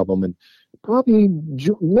second album, and probably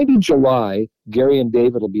maybe July, Gary and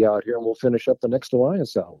David will be out here, and we'll finish up the next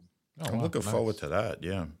Alliance album. I'm looking forward to that,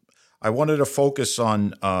 yeah. I wanted to focus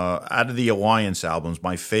on, out of the Alliance albums,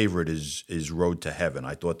 my favorite is Road to Heaven.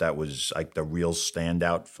 I thought that was like the real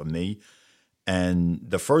standout for me. And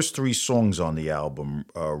the first 3 songs on the album,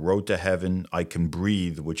 Road to Heaven, I Can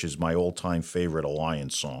Breathe, which is my all-time favorite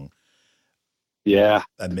Alliance song. Yeah.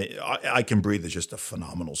 I Can Breathe is just a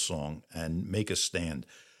phenomenal song, and Make a Stand.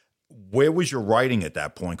 Where was your writing at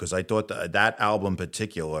that point? Because I thought that album in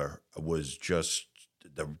particular was just,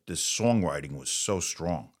 the songwriting was so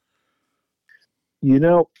strong. You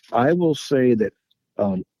know, I will say that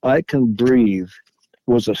I Can Breathe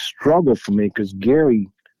was a struggle for me because Gary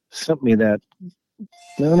sent me that.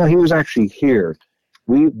 No, he was actually here.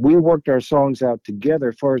 We worked our songs out together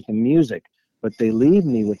as far as the music, but they leave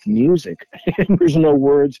me with music. There's no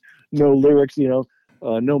words, no lyrics, you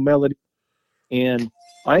know, no melody. And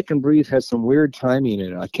I Can Breathe has some weird timing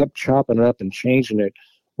in it. I kept chopping it up and changing it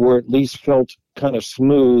where it at least felt kind of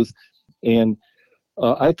smooth. And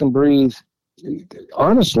I Can Breathe,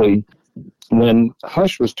 honestly, when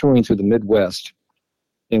Hush was touring through the Midwest,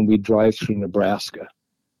 and we drive through Nebraska,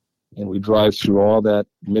 and we drive through all that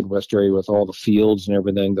Midwest area with all the fields and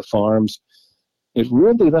everything, the farms, it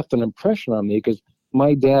really left an impression on me because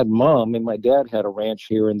my dad had a ranch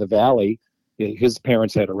here in the valley. His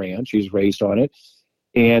parents had a ranch. He was raised on it.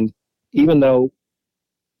 And even though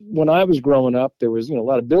when I was growing up, there was, you know, a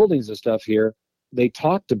lot of buildings and stuff here, they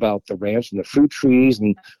talked about the ranch and the fruit trees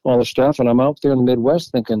and all the stuff. And I'm out there in the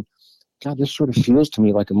Midwest thinking, God, this sort of feels to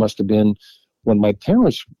me like it must have been when my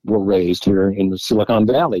parents were raised here in the Silicon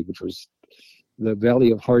Valley, which was the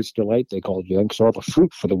Valley of Heart's Delight, they called it, because all the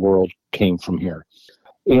fruit for the world came from here.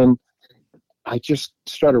 And I just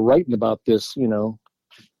started writing about this, you know,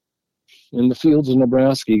 in the fields of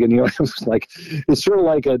Nebraska. You know, it was like, it's sort of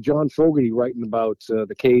like John Fogerty writing about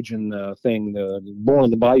the Cajun thing, Born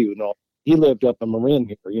in the Bayou and all. He lived up in Marin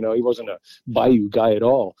here. You know, he wasn't a Bayou guy at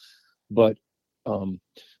all. But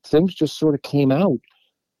things just sort of came out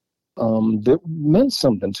that meant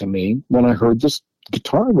something to me when I heard this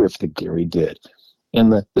guitar riff that Gary did.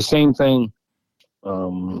 And the same thing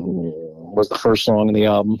was the first song in the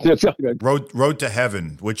album. Road to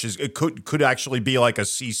Heaven, which is, it could actually be like a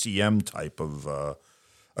CCM type of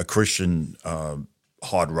a Christian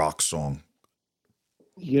hard rock song.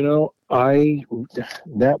 You know,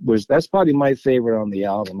 that's probably my favorite on the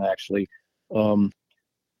album, actually.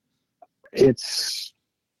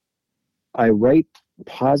 I write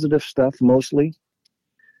positive stuff mostly.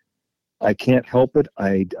 I can't help it.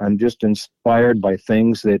 I'm just inspired by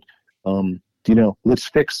things that, you know, let's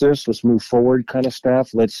fix this, let's move forward kind of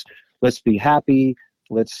stuff. Let's be happy.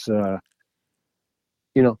 Let's,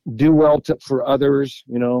 you know, do well for others,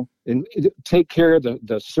 you know, and take care of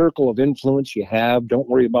the circle of influence you have. Don't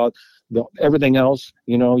worry about everything else.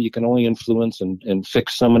 You know, you can only influence and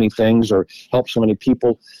fix so many things or help so many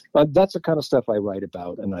people. But that's the kind of stuff I write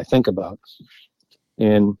about and I think about.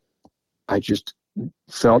 And I just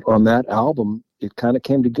felt on that album, it kind of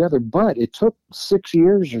came together. But it took 6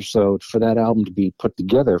 years or so for that album to be put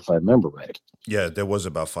together, if I remember right. Yeah, there was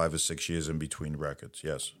about 5 or 6 years in between records,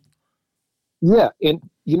 yes. Yeah, and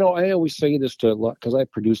you know, I always say this to a lot, because I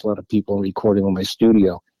produce a lot of people recording in my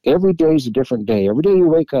studio. Every day is a different day. Every day you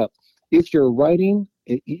wake up, if you're writing,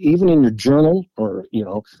 even in your journal or, you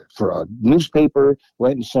know, for a newspaper,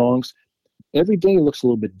 writing songs, every day looks a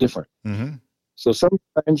little bit different. Mm-hmm. So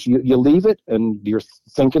sometimes you leave it and you're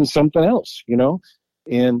thinking something else, you know?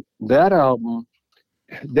 And that album,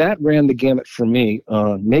 that ran the gamut for me.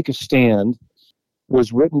 Make a Stand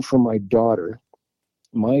was written for my daughter.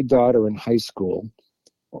 My daughter in high school,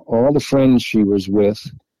 all the friends she was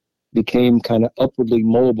with became kind of upwardly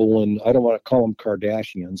mobile, and I don't want to call them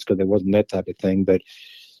Kardashians because there wasn't that type of thing, but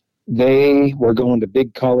they were going to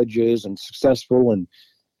big colleges and successful, and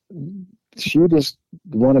she just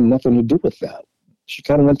wanted nothing to do with that. She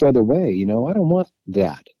kind of went the other way, you know. I don't want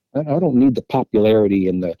that. I don't need the popularity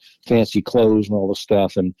and the fancy clothes and all the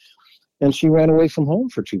stuff, and she ran away from home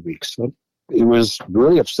for 2 weeks. So it was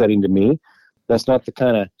really upsetting to me. That's not the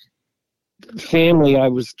kind of family I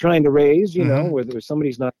was trying to raise, you know, where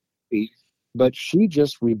somebody's not happy. But she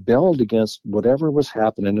just rebelled against whatever was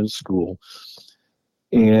happening in school.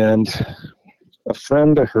 And a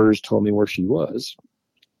friend of hers told me where she was.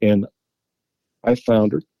 And I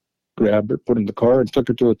found her, grabbed her, put her in the car, and took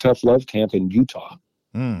her to a tough love camp in Utah.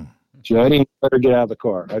 I didn't let her get out of the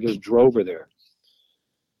car. I just drove her there.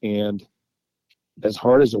 And as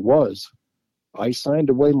hard as it was, I signed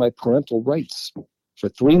away my parental rights for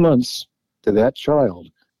 3 months to that child,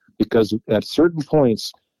 because at certain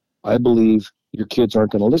points, I believe your kids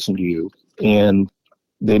aren't going to listen to you and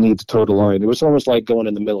they need to toe the line. It was almost like going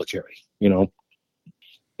in the military, you know,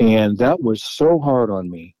 and that was so hard on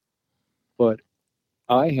me, but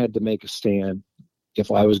I had to make a stand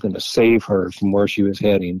if I was going to save her from where she was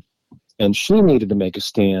heading, and she needed to make a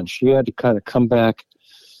stand. She had to kind of come back,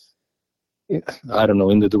 I don't know,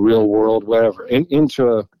 into the real world, whatever,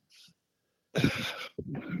 into a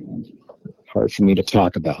hard for me to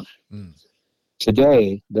talk about.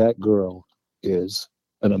 Today, that girl is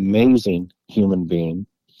an amazing human being.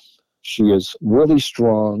 She is really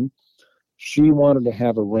strong. She wanted to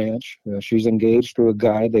have a ranch. She's engaged to a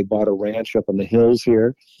guy. They bought a ranch up in the hills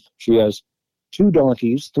here. She has 2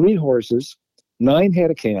 donkeys, 3 horses, 9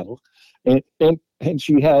 head of cattle, and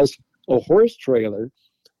she has a horse trailer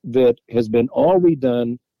that has been all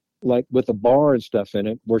redone, like with a bar and stuff in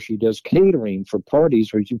it, where she does catering for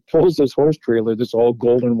parties, where she pulls this horse trailer that's all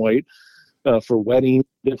gold and white for weddings,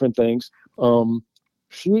 different things.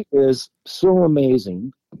 She is so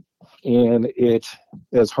amazing, and it's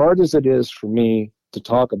as hard as it is for me to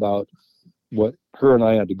talk about what her and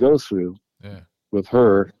I had to go through with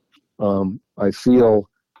her. I feel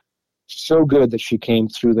so good that she came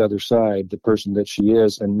through the other side, the person that she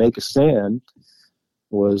is, and Make a Stand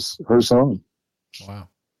was her song. Wow.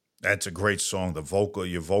 That's a great song.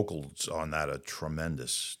 Your vocals on that are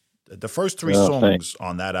tremendous. The first 3 Oh, songs thanks.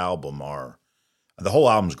 on that album the whole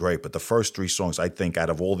album's great, but the first 3 songs, I think, out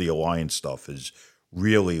of all the Alliance stuff, is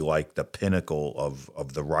really like the pinnacle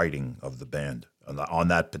of the writing of the band on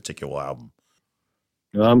that particular album.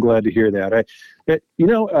 Well, I'm glad to hear that.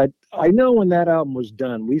 I know when that album was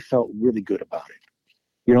done, we felt really good about it,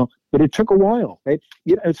 you know, but it took a while.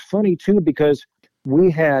 It's funny too, because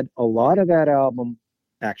we had a lot of that album,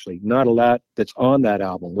 actually not a lot that's on that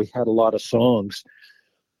album. We had a lot of songs,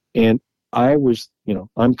 and I was,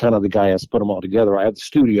 I'm kind of the guy that's put them all together. I have the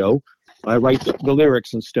studio, I write the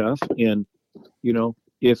lyrics and stuff, and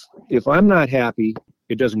if I'm not happy,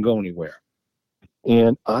 it doesn't go anywhere.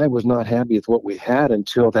 And I was not happy with what we had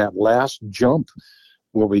until that last jump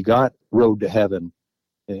where we got Road to Heaven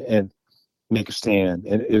and Make a Stand,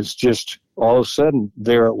 and it was just all of a sudden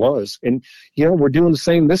there it was. And we're doing the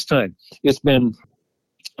same this time. It's been,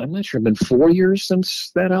 I'm not sure, it's been 4 years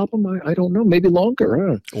since that album. I don't know, maybe longer,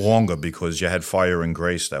 huh? Longer, because you had Fire and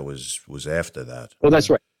Grace that was after that. Oh, that's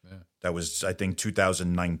right. Yeah. That was, I think,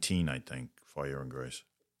 2019, Fire and Grace.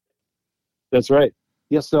 That's right.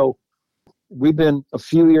 Yeah, so we've been a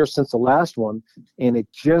few years since the last one, and it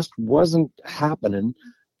just wasn't happening.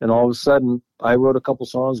 And all of a sudden, I wrote a couple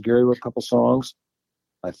songs, Gary wrote a couple songs.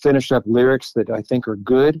 I finished up lyrics that I think are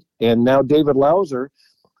good. And now David Lauser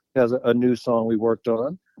has a new song we worked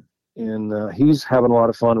on, and he's having a lot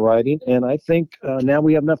of fun writing. And I think now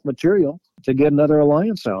we have enough material to get another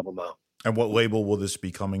Alliance album out. And what label will this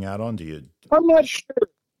be coming out on? I'm not sure.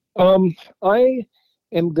 I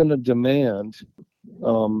am going to demand,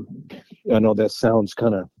 I know that sounds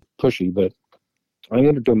kind of pushy, but I'm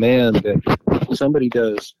going to demand that somebody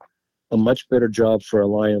does a much better job for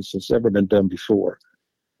Alliance than's ever been done before.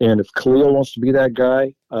 And if Khalil wants to be that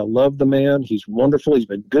guy, I love the man. He's wonderful. He's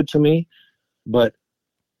been good to me. But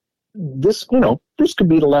this, this could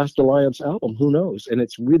be the last Alliance album. Who knows? And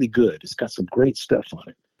it's really good. It's got some great stuff on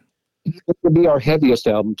it. It will be our heaviest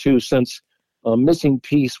album, too, since Missing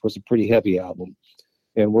Piece was a pretty heavy album.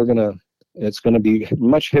 And it's going to be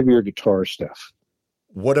much heavier guitar stuff.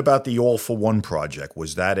 What about the All for One project?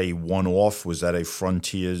 Was that a one-off? Was that a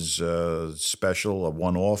Frontiers special, a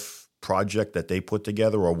one-off project that they put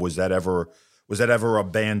together, or was that ever a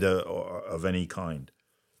band of any kind?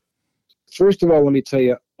 First of all, let me tell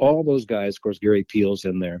you, all those guys, of course, Gary Peel's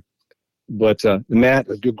in there, but Matt,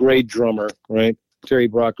 a great drummer, right? Terry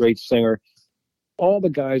Brock, great singer. All the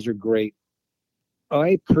guys are great.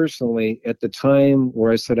 I personally, at the time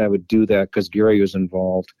where I said I would do that because Gary was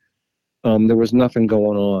involved, there was nothing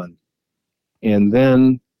going on. And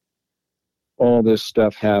then all this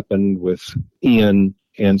stuff happened with Ian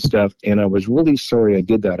and stuff, and I was really sorry I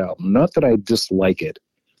did that album. Not that I dislike it,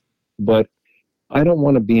 but I don't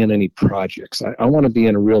want to be in any projects. I want to be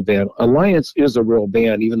in a real band. Alliance is a real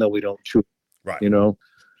band, even though we don't tour. Right.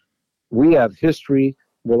 We have history.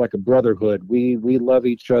 We're like a brotherhood. We love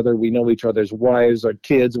each other. We know each other's wives, our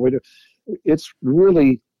kids. Alliance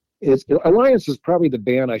is probably the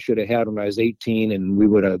band I should have had when I was 18, and we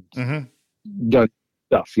would have done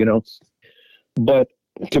stuff, But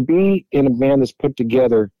to be in a band that's put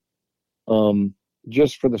together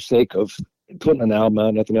just for the sake of putting an album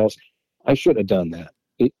out, nothing else, I shouldn't have done that.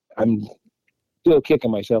 I'm still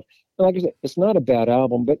kicking myself. And like I said, it's not a bad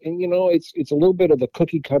album, but it's a little bit of the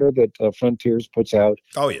cookie cutter that Frontiers puts out.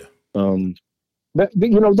 Oh yeah. But they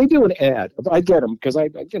do an ad. I get them because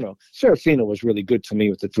Serafina was really good to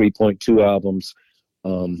me with the 3.2 albums.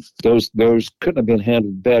 Those couldn't have been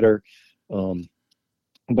handled better.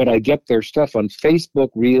 But I get their stuff on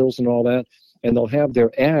Facebook Reels and all that, and they'll have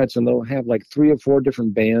their ads, and they'll have like 3 or 4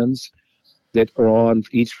 different bands that are on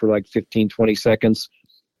each for like 15, 20 seconds.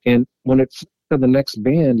 And when it's the next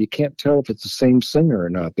band, you can't tell if it's the same singer or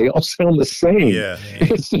not. They all sound the same. Yeah.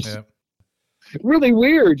 It's just really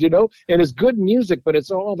weird, and it's good music, but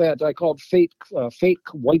it's all that I call fake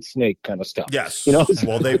Whitesnake kind of stuff. Yes.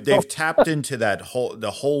 Well, they've tapped into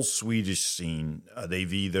the whole Swedish scene.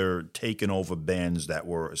 They've either taken over bands that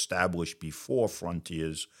were established before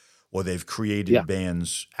Frontiers, or they've created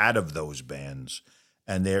bands out of those bands.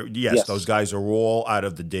 And those guys are all out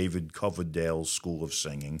of the David Coverdale School of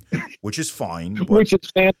Singing, which is fine. But, which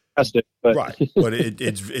is fantastic. But. Right. But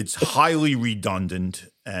it's highly redundant,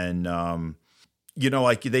 and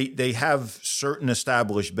like they have certain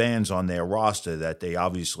established bands on their roster that they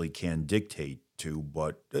obviously can dictate to,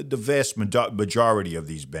 but the vast majority of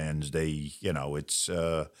these bands, it's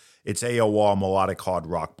AOR, melodic hard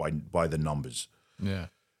rock by the numbers. Yeah.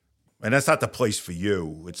 And that's not the place for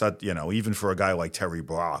you. It's not, even for a guy like Terry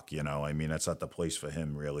Brock, that's not the place for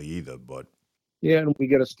him really either. But yeah, and we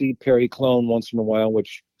get a Steve Perry clone once in a while,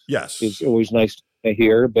 which is always nice to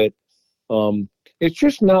hear. But it's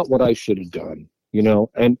just not what I should have done,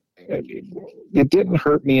 And it didn't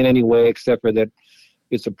hurt me in any way, except for that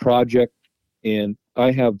it's a project, and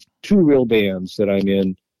I have 2 real bands that I'm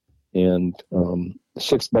in, and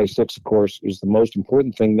 6x6, of course, is the most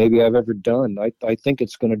important thing maybe I've ever done. I think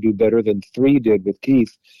it's going to do better than 3 did with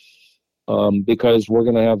Keith, because we're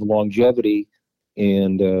going to have longevity,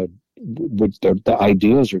 and the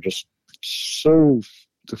ideas are just so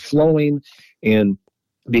flowing, and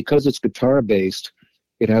because it's guitar based,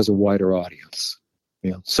 it has a wider audience.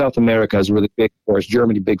 South America is really big for us.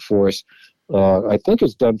 Germany, big for us. I think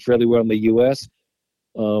it's done fairly well in the U.S.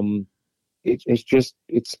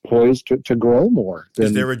 It's poised to grow more.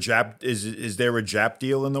 Is there a Jap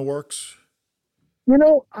deal in the works?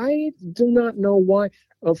 I do not know why.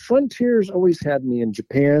 Frontier's always had me in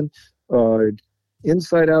Japan.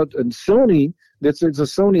 Inside Out and Sony, it's a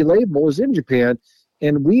Sony label, is in Japan,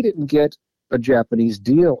 and we didn't get a Japanese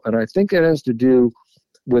deal. And I think it has to do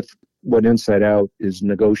with what Inside Out is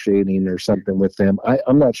negotiating or something with them.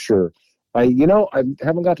 I'm not sure. I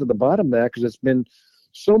haven't got to the bottom of that because it's been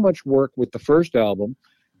so much work with the first album,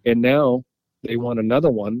 and now they want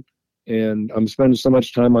another one. And I'm spending so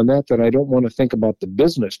much time on that I don't want to think about the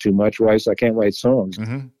business too much, or else I can't write songs.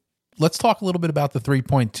 Mm-hmm. Let's talk a little bit about the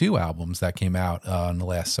 3.2 albums that came out in the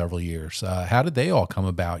last several years. How did they all come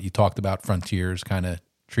about? You talked about Frontiers kind of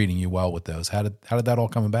treating you well with those. How did that all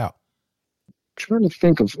come about? I'm trying to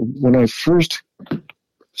think of when I first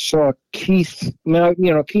saw Keith. Now,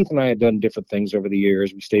 Keith and I had done different things over the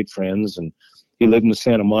years. We stayed friends, and he lived in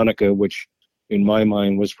Santa Monica, which in my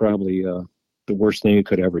mind was probably the worst thing he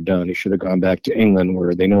could have ever done. He should have gone back to England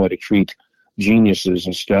where they know how to treat geniuses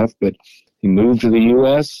and stuff. But he moved to the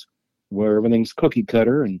U.S. where everything's cookie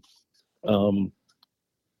cutter. And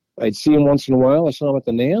I'd see him once in a while. I saw him at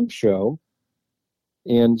the NAMM show.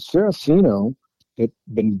 And Serafino had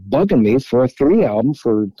been bugging me for a 3 album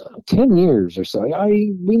for 10 years or so.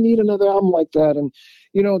 We need another album like that. And,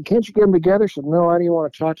 can't you get them together? I said, no, I didn't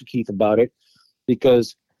want to talk to Keith about it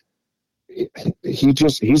because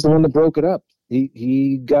he's the one that broke it up.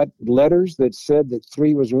 He got letters that said that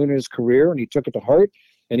 3 was ruining his career, and he took it to heart,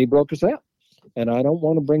 and he broke us up. And I don't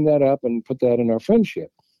want to bring that up and put that in our friendship.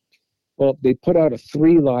 Well, they put out a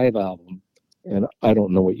 3 live album, and I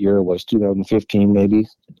don't know what year it was, 2015 maybe,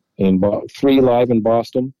 and 3 live in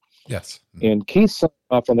Boston. Yes. And Keith signed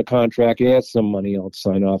off on the contract. He had some money. I'll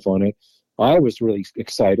sign off on it. I was really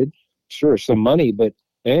excited. Sure, some money, but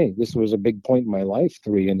hey, this was a big point in my life,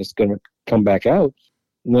 3, and it's going to come back out.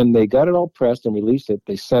 When they got it all pressed and released it,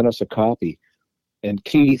 they sent us a copy. And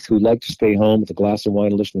Keith, who liked to stay home with a glass of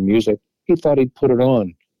wine and listen to music, he thought he'd put it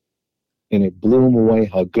on. And it blew him away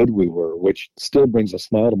how good we were, which still brings a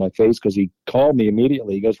smile to my face because he called me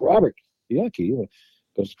immediately. He goes, Robert, yeah, Keith. He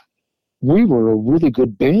goes, we were a really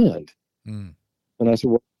good band. Mm. And I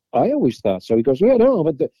said, well, I always thought so. He goes, yeah, no,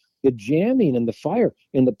 but the jamming and the fire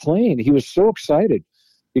and the playing, he was so excited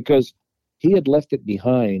because he had left it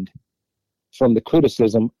behind from the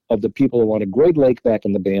criticism of the people who wanted Greg Lake back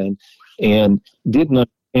in the band and didn't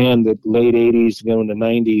understand that late 80s, going to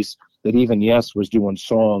 90s, that even Yes was doing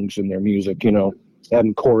songs in their music,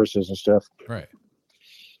 adding choruses and stuff. Right.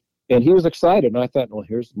 And he was excited, and I thought, well,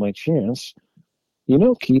 here's my chance.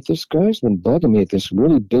 Keith, this guy's been bugging me at this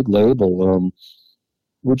really big label.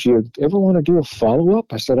 Would you ever want to do a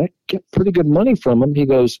follow-up? I said, I get pretty good money from him. He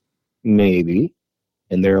goes, maybe.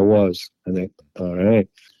 And there it was. I think, all right.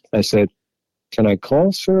 I said, can I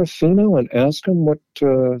call Serafino and ask him what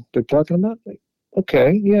they're talking about? Like,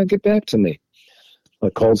 okay, yeah, get back to me. I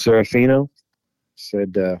called Serafino,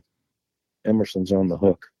 said, Emerson's on the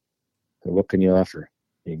hook. What can you offer?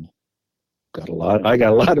 He got a lot. I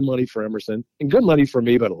got a lot of money for Emerson, and good money for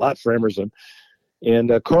me, but a lot for Emerson.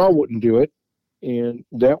 And Carl wouldn't do it, and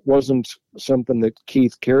that wasn't something that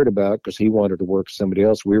Keith cared about because he wanted to work with somebody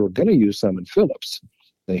else. We were going to use Simon Phillips.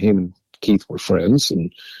 Him and Keith were friends,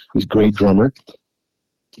 and he's a great drummer.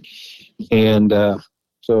 And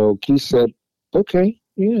so Keith said, okay,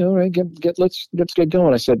 all right, let's get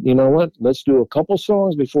going. I said, you know what? Let's do a couple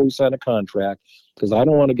songs before we sign a contract because I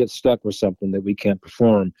don't want to get stuck with something that we can't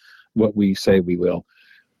perform what we say we will.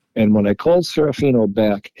 And when I called Serafino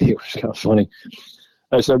back, it was kind of funny.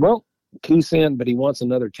 I said, well, Keith's in, but he wants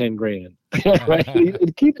another 10 grand. Right?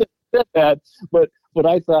 Keith said that, but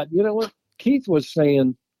I thought, you know what? Keith was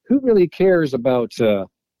saying, who really cares about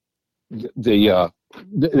about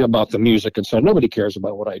the music and so nobody cares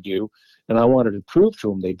about what I do, and I wanted to prove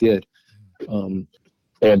to him they did. And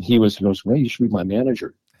he goes, well, you should be my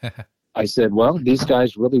manager. I said, well, these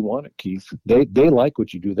guys really want it, Keith. They like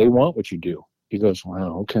what you do. They want what you do. He goes,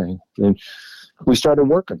 wow, okay. And we started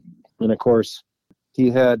working, and of course, he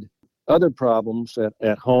had other problems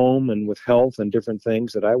at home and with health and different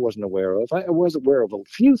things that I wasn't aware of. I was aware of a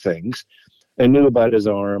few things. I knew about his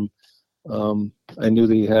arm. I knew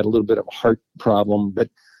that he had a little bit of a heart problem, but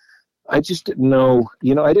I just didn't know,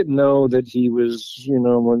 I didn't know that he was,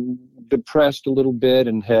 depressed a little bit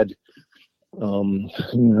and had, I don't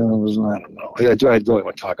know. I don't really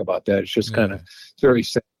want to talk about that. It's just kind of very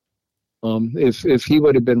sad. If he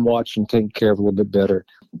would have been watched and taken care of a little bit better,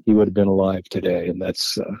 he would have been alive today. And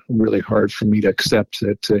that's really hard for me to accept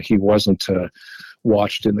that he wasn't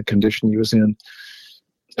watched in the condition he was in.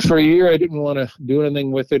 For a year, I didn't want to do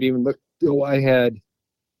anything with it, even though I had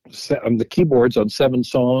the keyboards on 7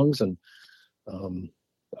 songs, and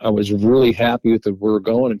I was really happy with where we were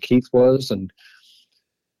going, and Keith was. And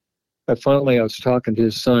I was talking to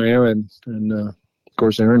his son, Aaron, and of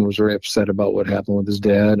course, Aaron was very upset about what happened with his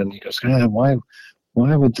dad, and he goes, God, why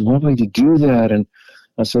would you do that? And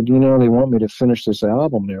I said, they want me to finish this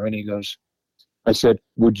album there. And he goes, I said,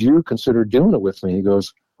 would you consider doing it with me? He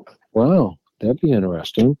goes, wow, that'd be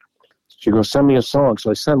interesting. She goes, send me a song. So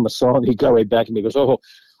I sent him a song. He got right back to me. He goes, oh,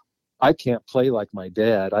 I can't play like my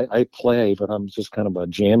dad. I play, but I'm just kind of a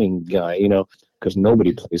jamming guy, because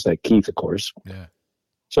nobody plays like Keith, of course. Yeah.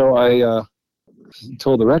 So I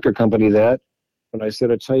told the record company that, and I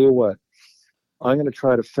said, I tell you what, I'm going to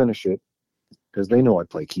try to finish it, because they know I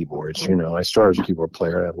play keyboards. I started as a keyboard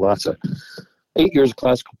player. I had lots of 8 years of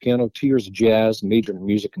classical piano, 2 years of jazz, majored in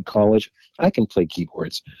music in college. I can play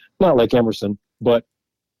keyboards. Not like Emerson, but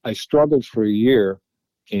I struggled for a year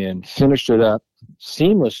and finished it up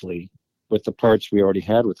seamlessly with the parts we already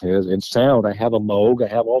had with his. And sound, I have a Moog, I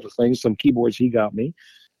have all the things, some keyboards he got me.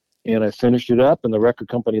 And I finished it up, and the record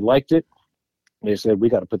company liked it. They said, we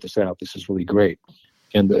got to put this out. This is really great.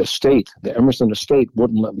 And the Emerson estate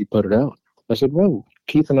wouldn't let me put it out. I said, well,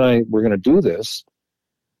 Keith and I, we're going to do this.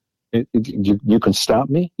 You can stop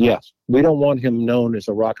me? Yes. We don't want him known as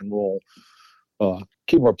a rock and roll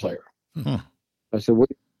keyboard player. Mm-hmm. I said, what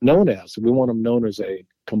are you known as? We want him known as a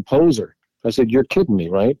composer. I said, you're kidding me,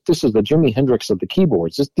 right? This is the Jimi Hendrix of the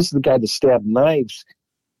keyboards. This is the guy that stabbed knives.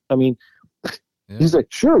 I mean, yeah. He's like,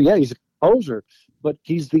 sure, yeah, he's a composer, but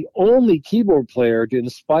he's the only keyboard player to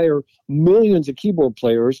inspire millions of keyboard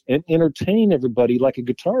players and entertain everybody like a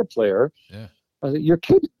guitar player. Yeah. I said, you're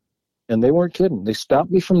kidding. And they weren't kidding. They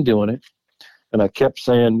stopped me from doing it. And I kept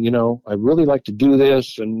saying, I really like to do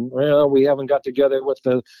this. And, well, we haven't got together with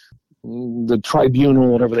the tribunal,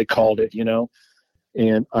 whatever they called it,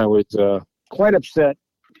 And I was quite upset.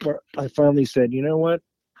 I finally said, you know what?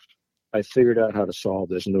 I figured out how to solve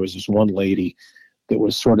this. And there was this one lady that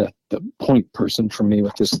was sort of the point person for me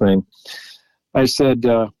with this thing. I said,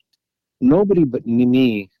 nobody but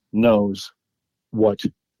me knows what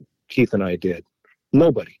Keith and I did.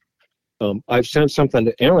 Nobody. I've sent something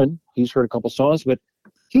to Aaron. He's heard a couple songs, but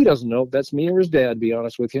he doesn't know if that's me or his dad, to be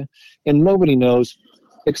honest with you. And nobody knows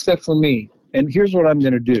except for me. And here's what I'm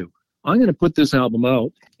going to do. I'm going to put this album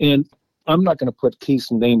out, and I'm not going to put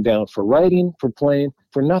Keith's name down for writing, for playing,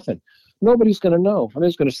 for nothing. Nobody's going to know. I'm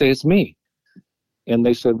just going to say it's me. And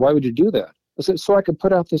they said, why would you do that? I said, so I could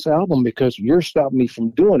put out this album because you're stopping me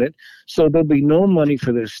from doing it. So there'll be no money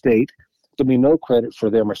for the estate. There'll be no credit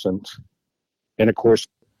for the Emersons. And, of course,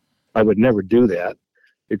 I would never do that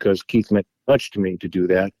because Keith meant much to me to do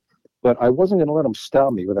that. But I wasn't going to let them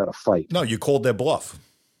stop me without a fight. No, you called their bluff.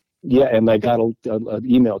 Yeah, and I got an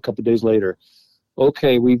email a couple of days later.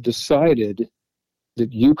 Okay, we've decided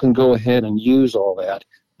that you can go ahead and use all that,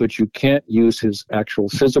 but you can't use his actual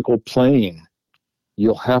physical playing.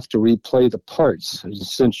 You'll have to replay the parts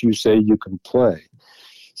since you say you can play.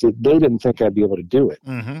 So they didn't think I'd be able to do it.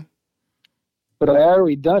 Mm-hmm. But I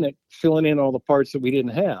already done it, filling in all the parts that we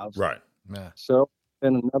didn't have. Right. Yeah. So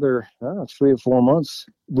in another 3 or 4 months,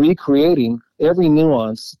 recreating every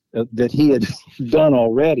nuance that he had done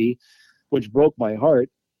already, which broke my heart.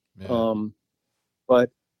 Yeah. But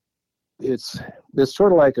it's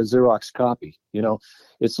sort of like a Xerox copy.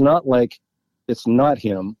 It's not like it's not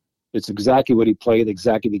him. It's exactly what he played,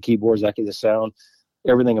 exactly the keyboard, exactly the sound,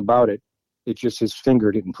 everything about it. It's just his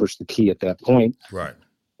finger didn't push the key at that point. Right.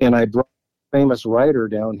 And I brought a famous writer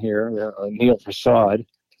down here, Neil Prasad,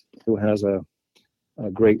 who has a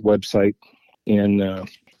great website. And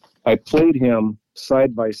I played him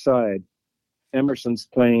side by side, Emerson's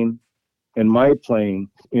playing and my playing.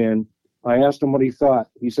 And I asked him what he thought.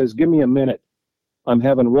 He says, give me a minute. I'm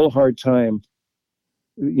having a real hard time,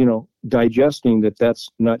 digesting that that's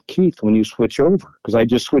not Keith when you switch over. Because I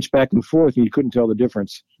just switched back and forth and you couldn't tell the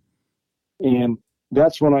difference. And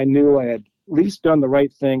that's when I knew I had at least done the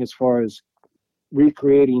right thing as far as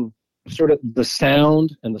recreating sort of the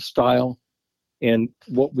sound and the style and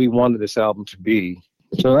what we wanted this album to be.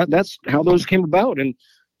 So that's how those came about. And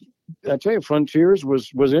I tell you, Frontiers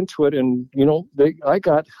was into it, and it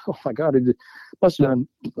must have done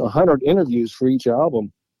 100 interviews for each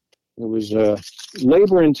album. It was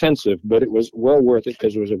labor intensive, but it was well worth it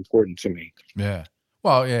because it was important to me. Yeah.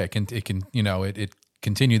 Well, yeah, it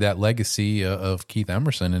continued that legacy of Keith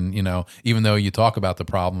Emerson, and even though you talk about the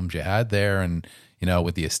problems you had there, and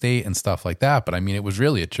with the estate and stuff like that. But I mean, it was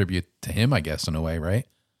really a tribute to him, I guess, in a way, right?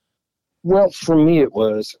 Well, for me, it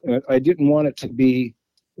was. I didn't want it to be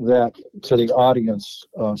that to the audience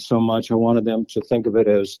so much. I wanted them to think of it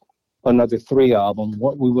as another 3 album,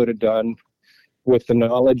 what we would have done with the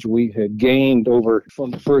knowledge we had gained over from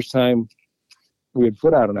the first time we had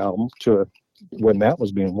put out an album to when that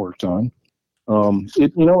was being worked on. And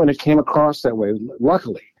it came across that way,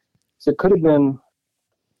 luckily. So it could have been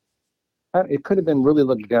really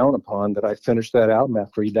looked down upon that I finished that album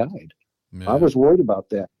after he died. Yeah. I was worried about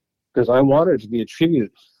that because I wanted it to be a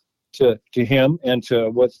tribute to him and to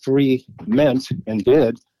what 3 meant and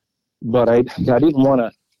did, but I didn't want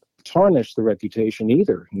to tarnish the reputation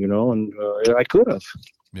either, and I could have.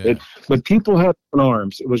 Yeah. But people had open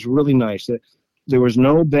arms. It was really nice. There was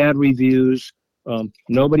no bad reviews.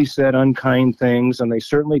 Nobody said unkind things, and they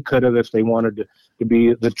certainly could have if they wanted to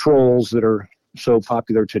be the trolls that are so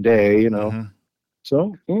popular today, Mm-hmm.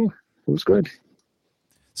 So it was good.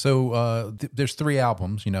 So there's 3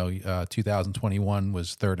 albums. 2021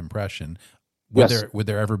 was Third Impression. Yes. Would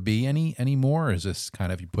there ever be any more, or is this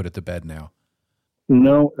kind of you put it to bed now?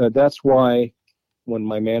 No, that's why when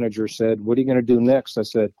my manager said, "What are you going to do next?" I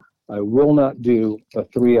said, "I will not do a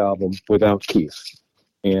 3 album without Keith."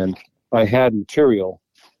 And I had material,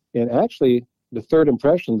 and actually, the Third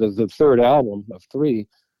Impression, the third album of 3,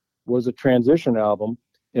 was a transition album,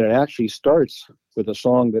 and it actually starts with a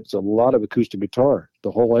song that's a lot of acoustic guitar,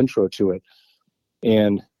 the whole intro to it.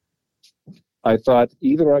 And I thought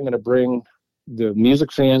either I'm going to bring the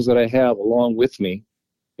music fans that I have along with me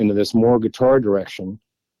into this more guitar direction,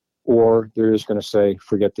 or they're just going to say,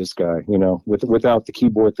 forget this guy, without the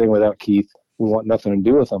keyboard thing, without Keith, we want nothing to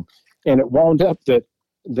do with him. And it wound up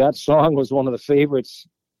that song was one of the favorites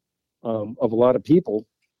of a lot of people,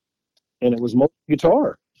 and it was mostly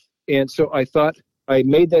guitar. And so I thought I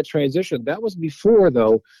made that transition. That was before,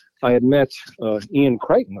 though, I had met Ian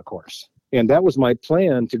Crichton, of course. And that was my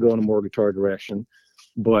plan, to go in a more guitar direction.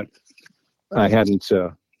 But I hadn't,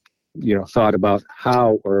 thought about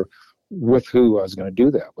how or with who I was going to do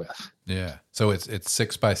that with. Yeah. So it's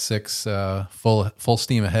 6x6, full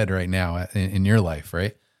steam ahead right now in your life,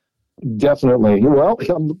 right? Definitely. Well,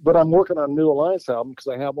 but I'm working on a new Alliance album because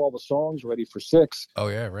I have all the songs ready for SiX. Oh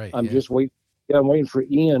yeah, right. I'm just waiting. Yeah, I'm waiting for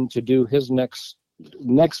Ian to do his next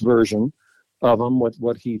version of them, with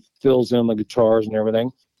what he fills in the guitars and everything.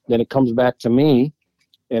 Then it comes back to me,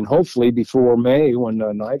 and hopefully before May, when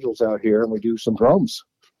Nigel's out here, and we do some drums.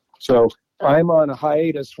 So I'm on a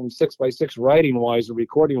hiatus from 6x6 writing wise or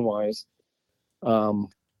recording wise. And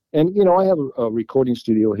I have a recording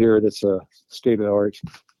studio here that's a state of the art,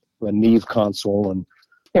 a Neve console and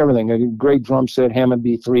everything. A great drum set, Hammond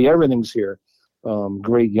B3, everything's here.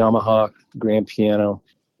 Great Yamaha grand piano,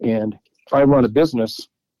 and I run a business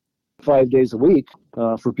 5 days a week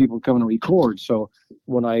for people coming to record. So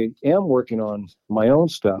when I am working on my own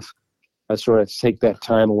stuff, I sort of take that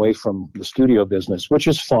time away from the studio business, which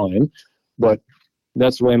is fine, but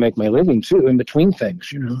that's the way I make my living too, in between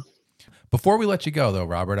things, Before we let you go, though,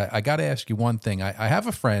 Robert, I got to ask you one thing. I have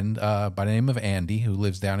a friend by the name of Andy who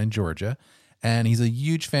lives down in Georgia, and he's a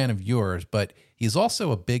huge fan of yours, but he's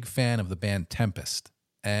also a big fan of the band Tempest.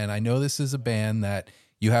 And I know this is a band that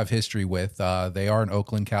you have history with. They are an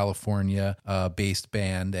Oakland, California based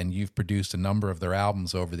band, and you've produced a number of their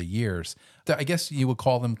albums over the years. I guess you would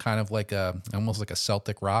call them kind of like almost like a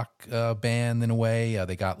Celtic rock band in a way.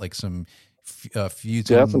 They got like some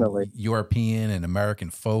fusing Definitely European and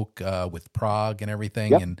American folk with prog and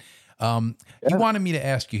everything. Yep. And he wanted me to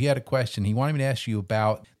ask you, he had a question. He wanted me to ask you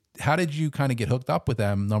about how did you kind of get hooked up with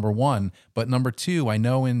them, number one? But number two, I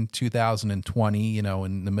know in 2020,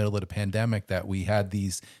 in the middle of the pandemic, that we had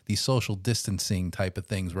these social distancing type of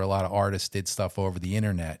things where a lot of artists did stuff over the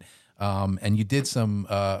internet. And you did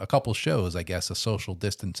a couple shows, I guess, social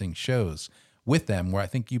distancing shows with them where I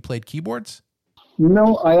think you played keyboards.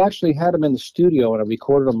 No, I actually had them in the studio and I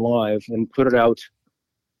recorded them live and put it out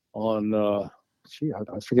on,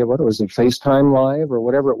 I forget what it was, FaceTime Live or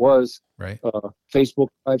whatever it was. Right. Facebook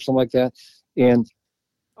Live, something like that. And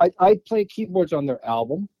I play keyboards on their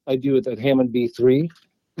album. I do it at Hammond B3.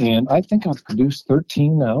 And I think I've produced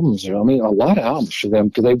 13 albums. I mean, a lot of albums for them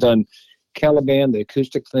because they've done Caliban, the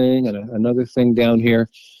acoustic thing, and another thing down here.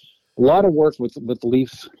 A lot of work with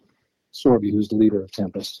Leif Sorby, who's the leader of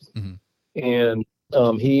Tempest. Mm-hmm. And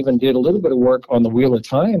he even did a little bit of work on the Wheel of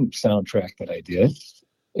Time soundtrack that I did.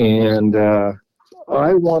 And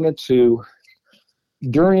I wanted to,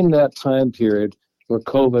 during that time period where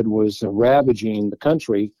COVID was ravaging the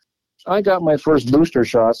country, I got my first booster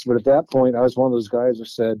shots. But at that point, I was one of those guys who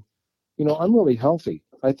said, I'm really healthy.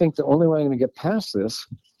 I think the only way I'm going to get past this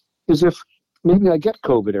is if maybe I get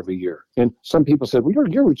COVID every year. And some people said, well,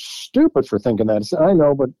 you're stupid for thinking that. I said, I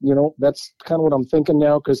know, but that's kind of what I'm thinking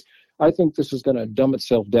now, because I think this is going to dumb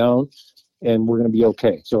itself down and we're going to be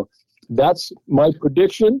okay. So that's my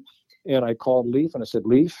prediction. And I called Leaf and I said,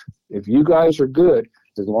 Leaf, if you guys are good,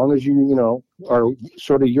 as long as you are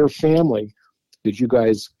sort of your family, that you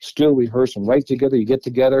guys still rehearse and write together, you get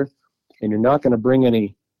together, and you're not going to bring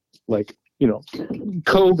any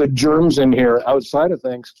COVID germs in here outside of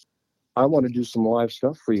things. I want to do some live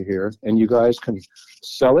stuff for you here, and you guys can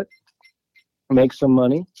sell it, make some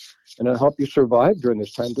money, and it'll help you survive during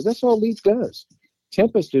this time, because that's all Leaf does.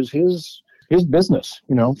 Tempest is his business,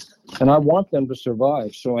 and I want them to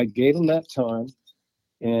survive. So I gave them that time,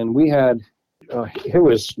 and we had, it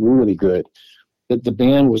was really good. The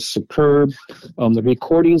band was superb. The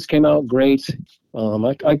recordings came out great.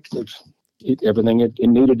 Everything it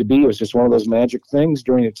needed to be. It was just one of those magic things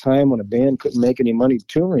during a time when a band couldn't make any money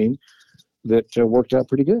touring that worked out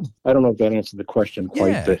pretty good. I don't know if that answered the question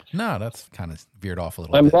quite. But no, that's kind of veered off a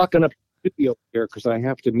little I'm bit. locking up the studio here because I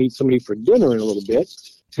have to meet somebody for dinner in a little bit.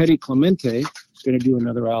 Teddy Clemente is going to do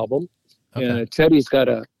another album. Okay. And Teddy's got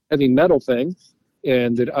a heavy metal thing,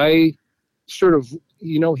 and that I sort of,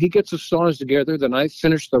 he gets his songs together, then I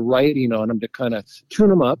finish the writing on them to kind of tune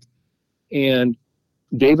them up, and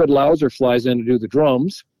David Lauser flies in to do the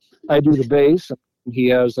drums. I do the bass. He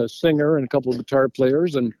has a singer and a couple of guitar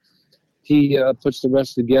players, and he puts the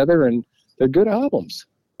rest together, and they're good albums.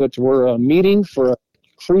 But we're meeting for a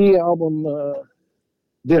pre-album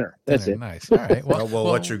dinner. That's it. Nice. All right. Well, we'll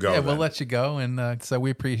let you go. Yeah, we'll let you go. And so we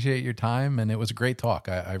appreciate your time, and it was a great talk.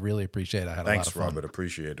 I really appreciate it. I had a lot of fun. Thanks, Robert.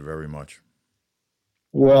 Appreciate it very much.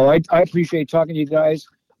 Well, I appreciate talking to you guys.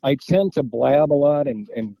 I tend to blab a lot and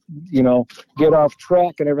get off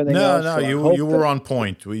track and everything else. No, you were on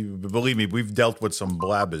point. Believe me, we've dealt with some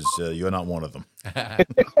blabbers. You're not one of them.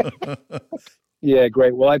 Yeah,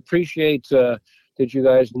 great. Well, I appreciate that you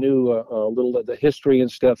guys knew a little of the history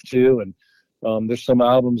and stuff too. And there's some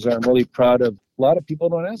albums that I'm really proud of. A lot of people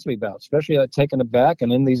don't ask me about, especially Taken Aback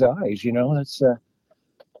and In These Eyes. That's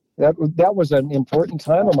that was an important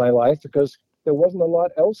time of my life because there wasn't a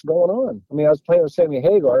lot else going on. I mean, I was playing with Sammy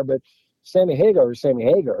Hagar, but Sammy Hagar is Sammy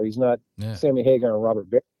Hagar. He's not Sammy Hagar and Robert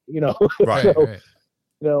Berry, Right. So, right.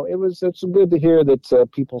 It's good to hear that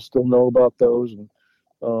people still know about those. And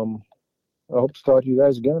I hope to talk to you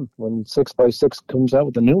guys again when 6x6 comes out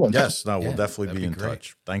with the new one. Yes, we'll definitely be in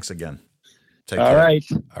touch. Thanks again. Take care. All right.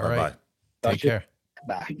 Bye. Take care.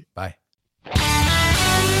 Bye. Bye.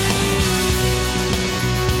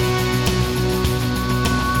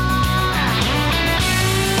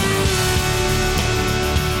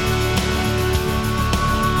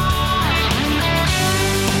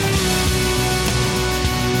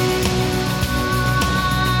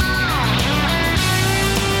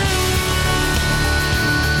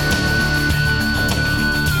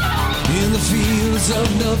 In the fields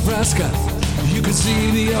of Nebraska, you can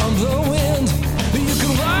see beyond the wind. You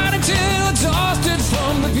can ride until you're exhausted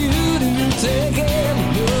from the beauty you take in.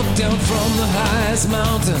 Look down from the highest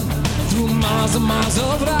mountain, through miles and miles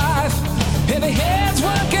of life. Heavy heads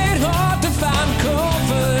working hard to find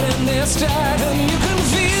comfort in their strife. And you can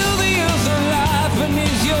feel the earth alive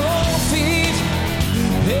beneath your feet,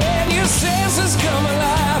 and your senses come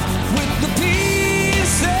alive with the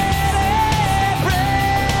peace that it brings.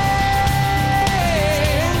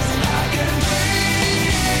 I can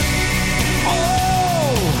breathe.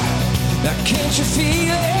 Oh, now can't you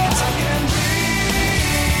feel it? I can breathe.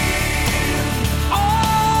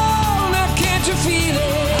 Oh, now can't you feel it? I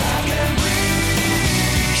can breathe.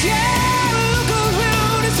 Yeah, look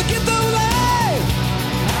around and forget the life.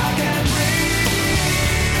 I can breathe.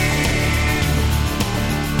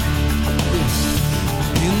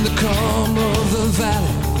 In the calm of the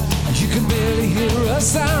valley, you can barely hear a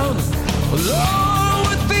sound. Alone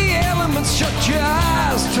with the elements, shut your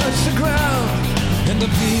eyes, touch the ground. And the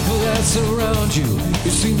people that surround you,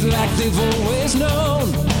 it seems like they've always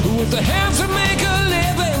known. With the hands that make a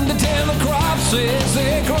living, to tend the crops as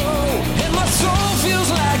they grow. And my soul feels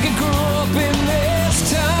like it grew up in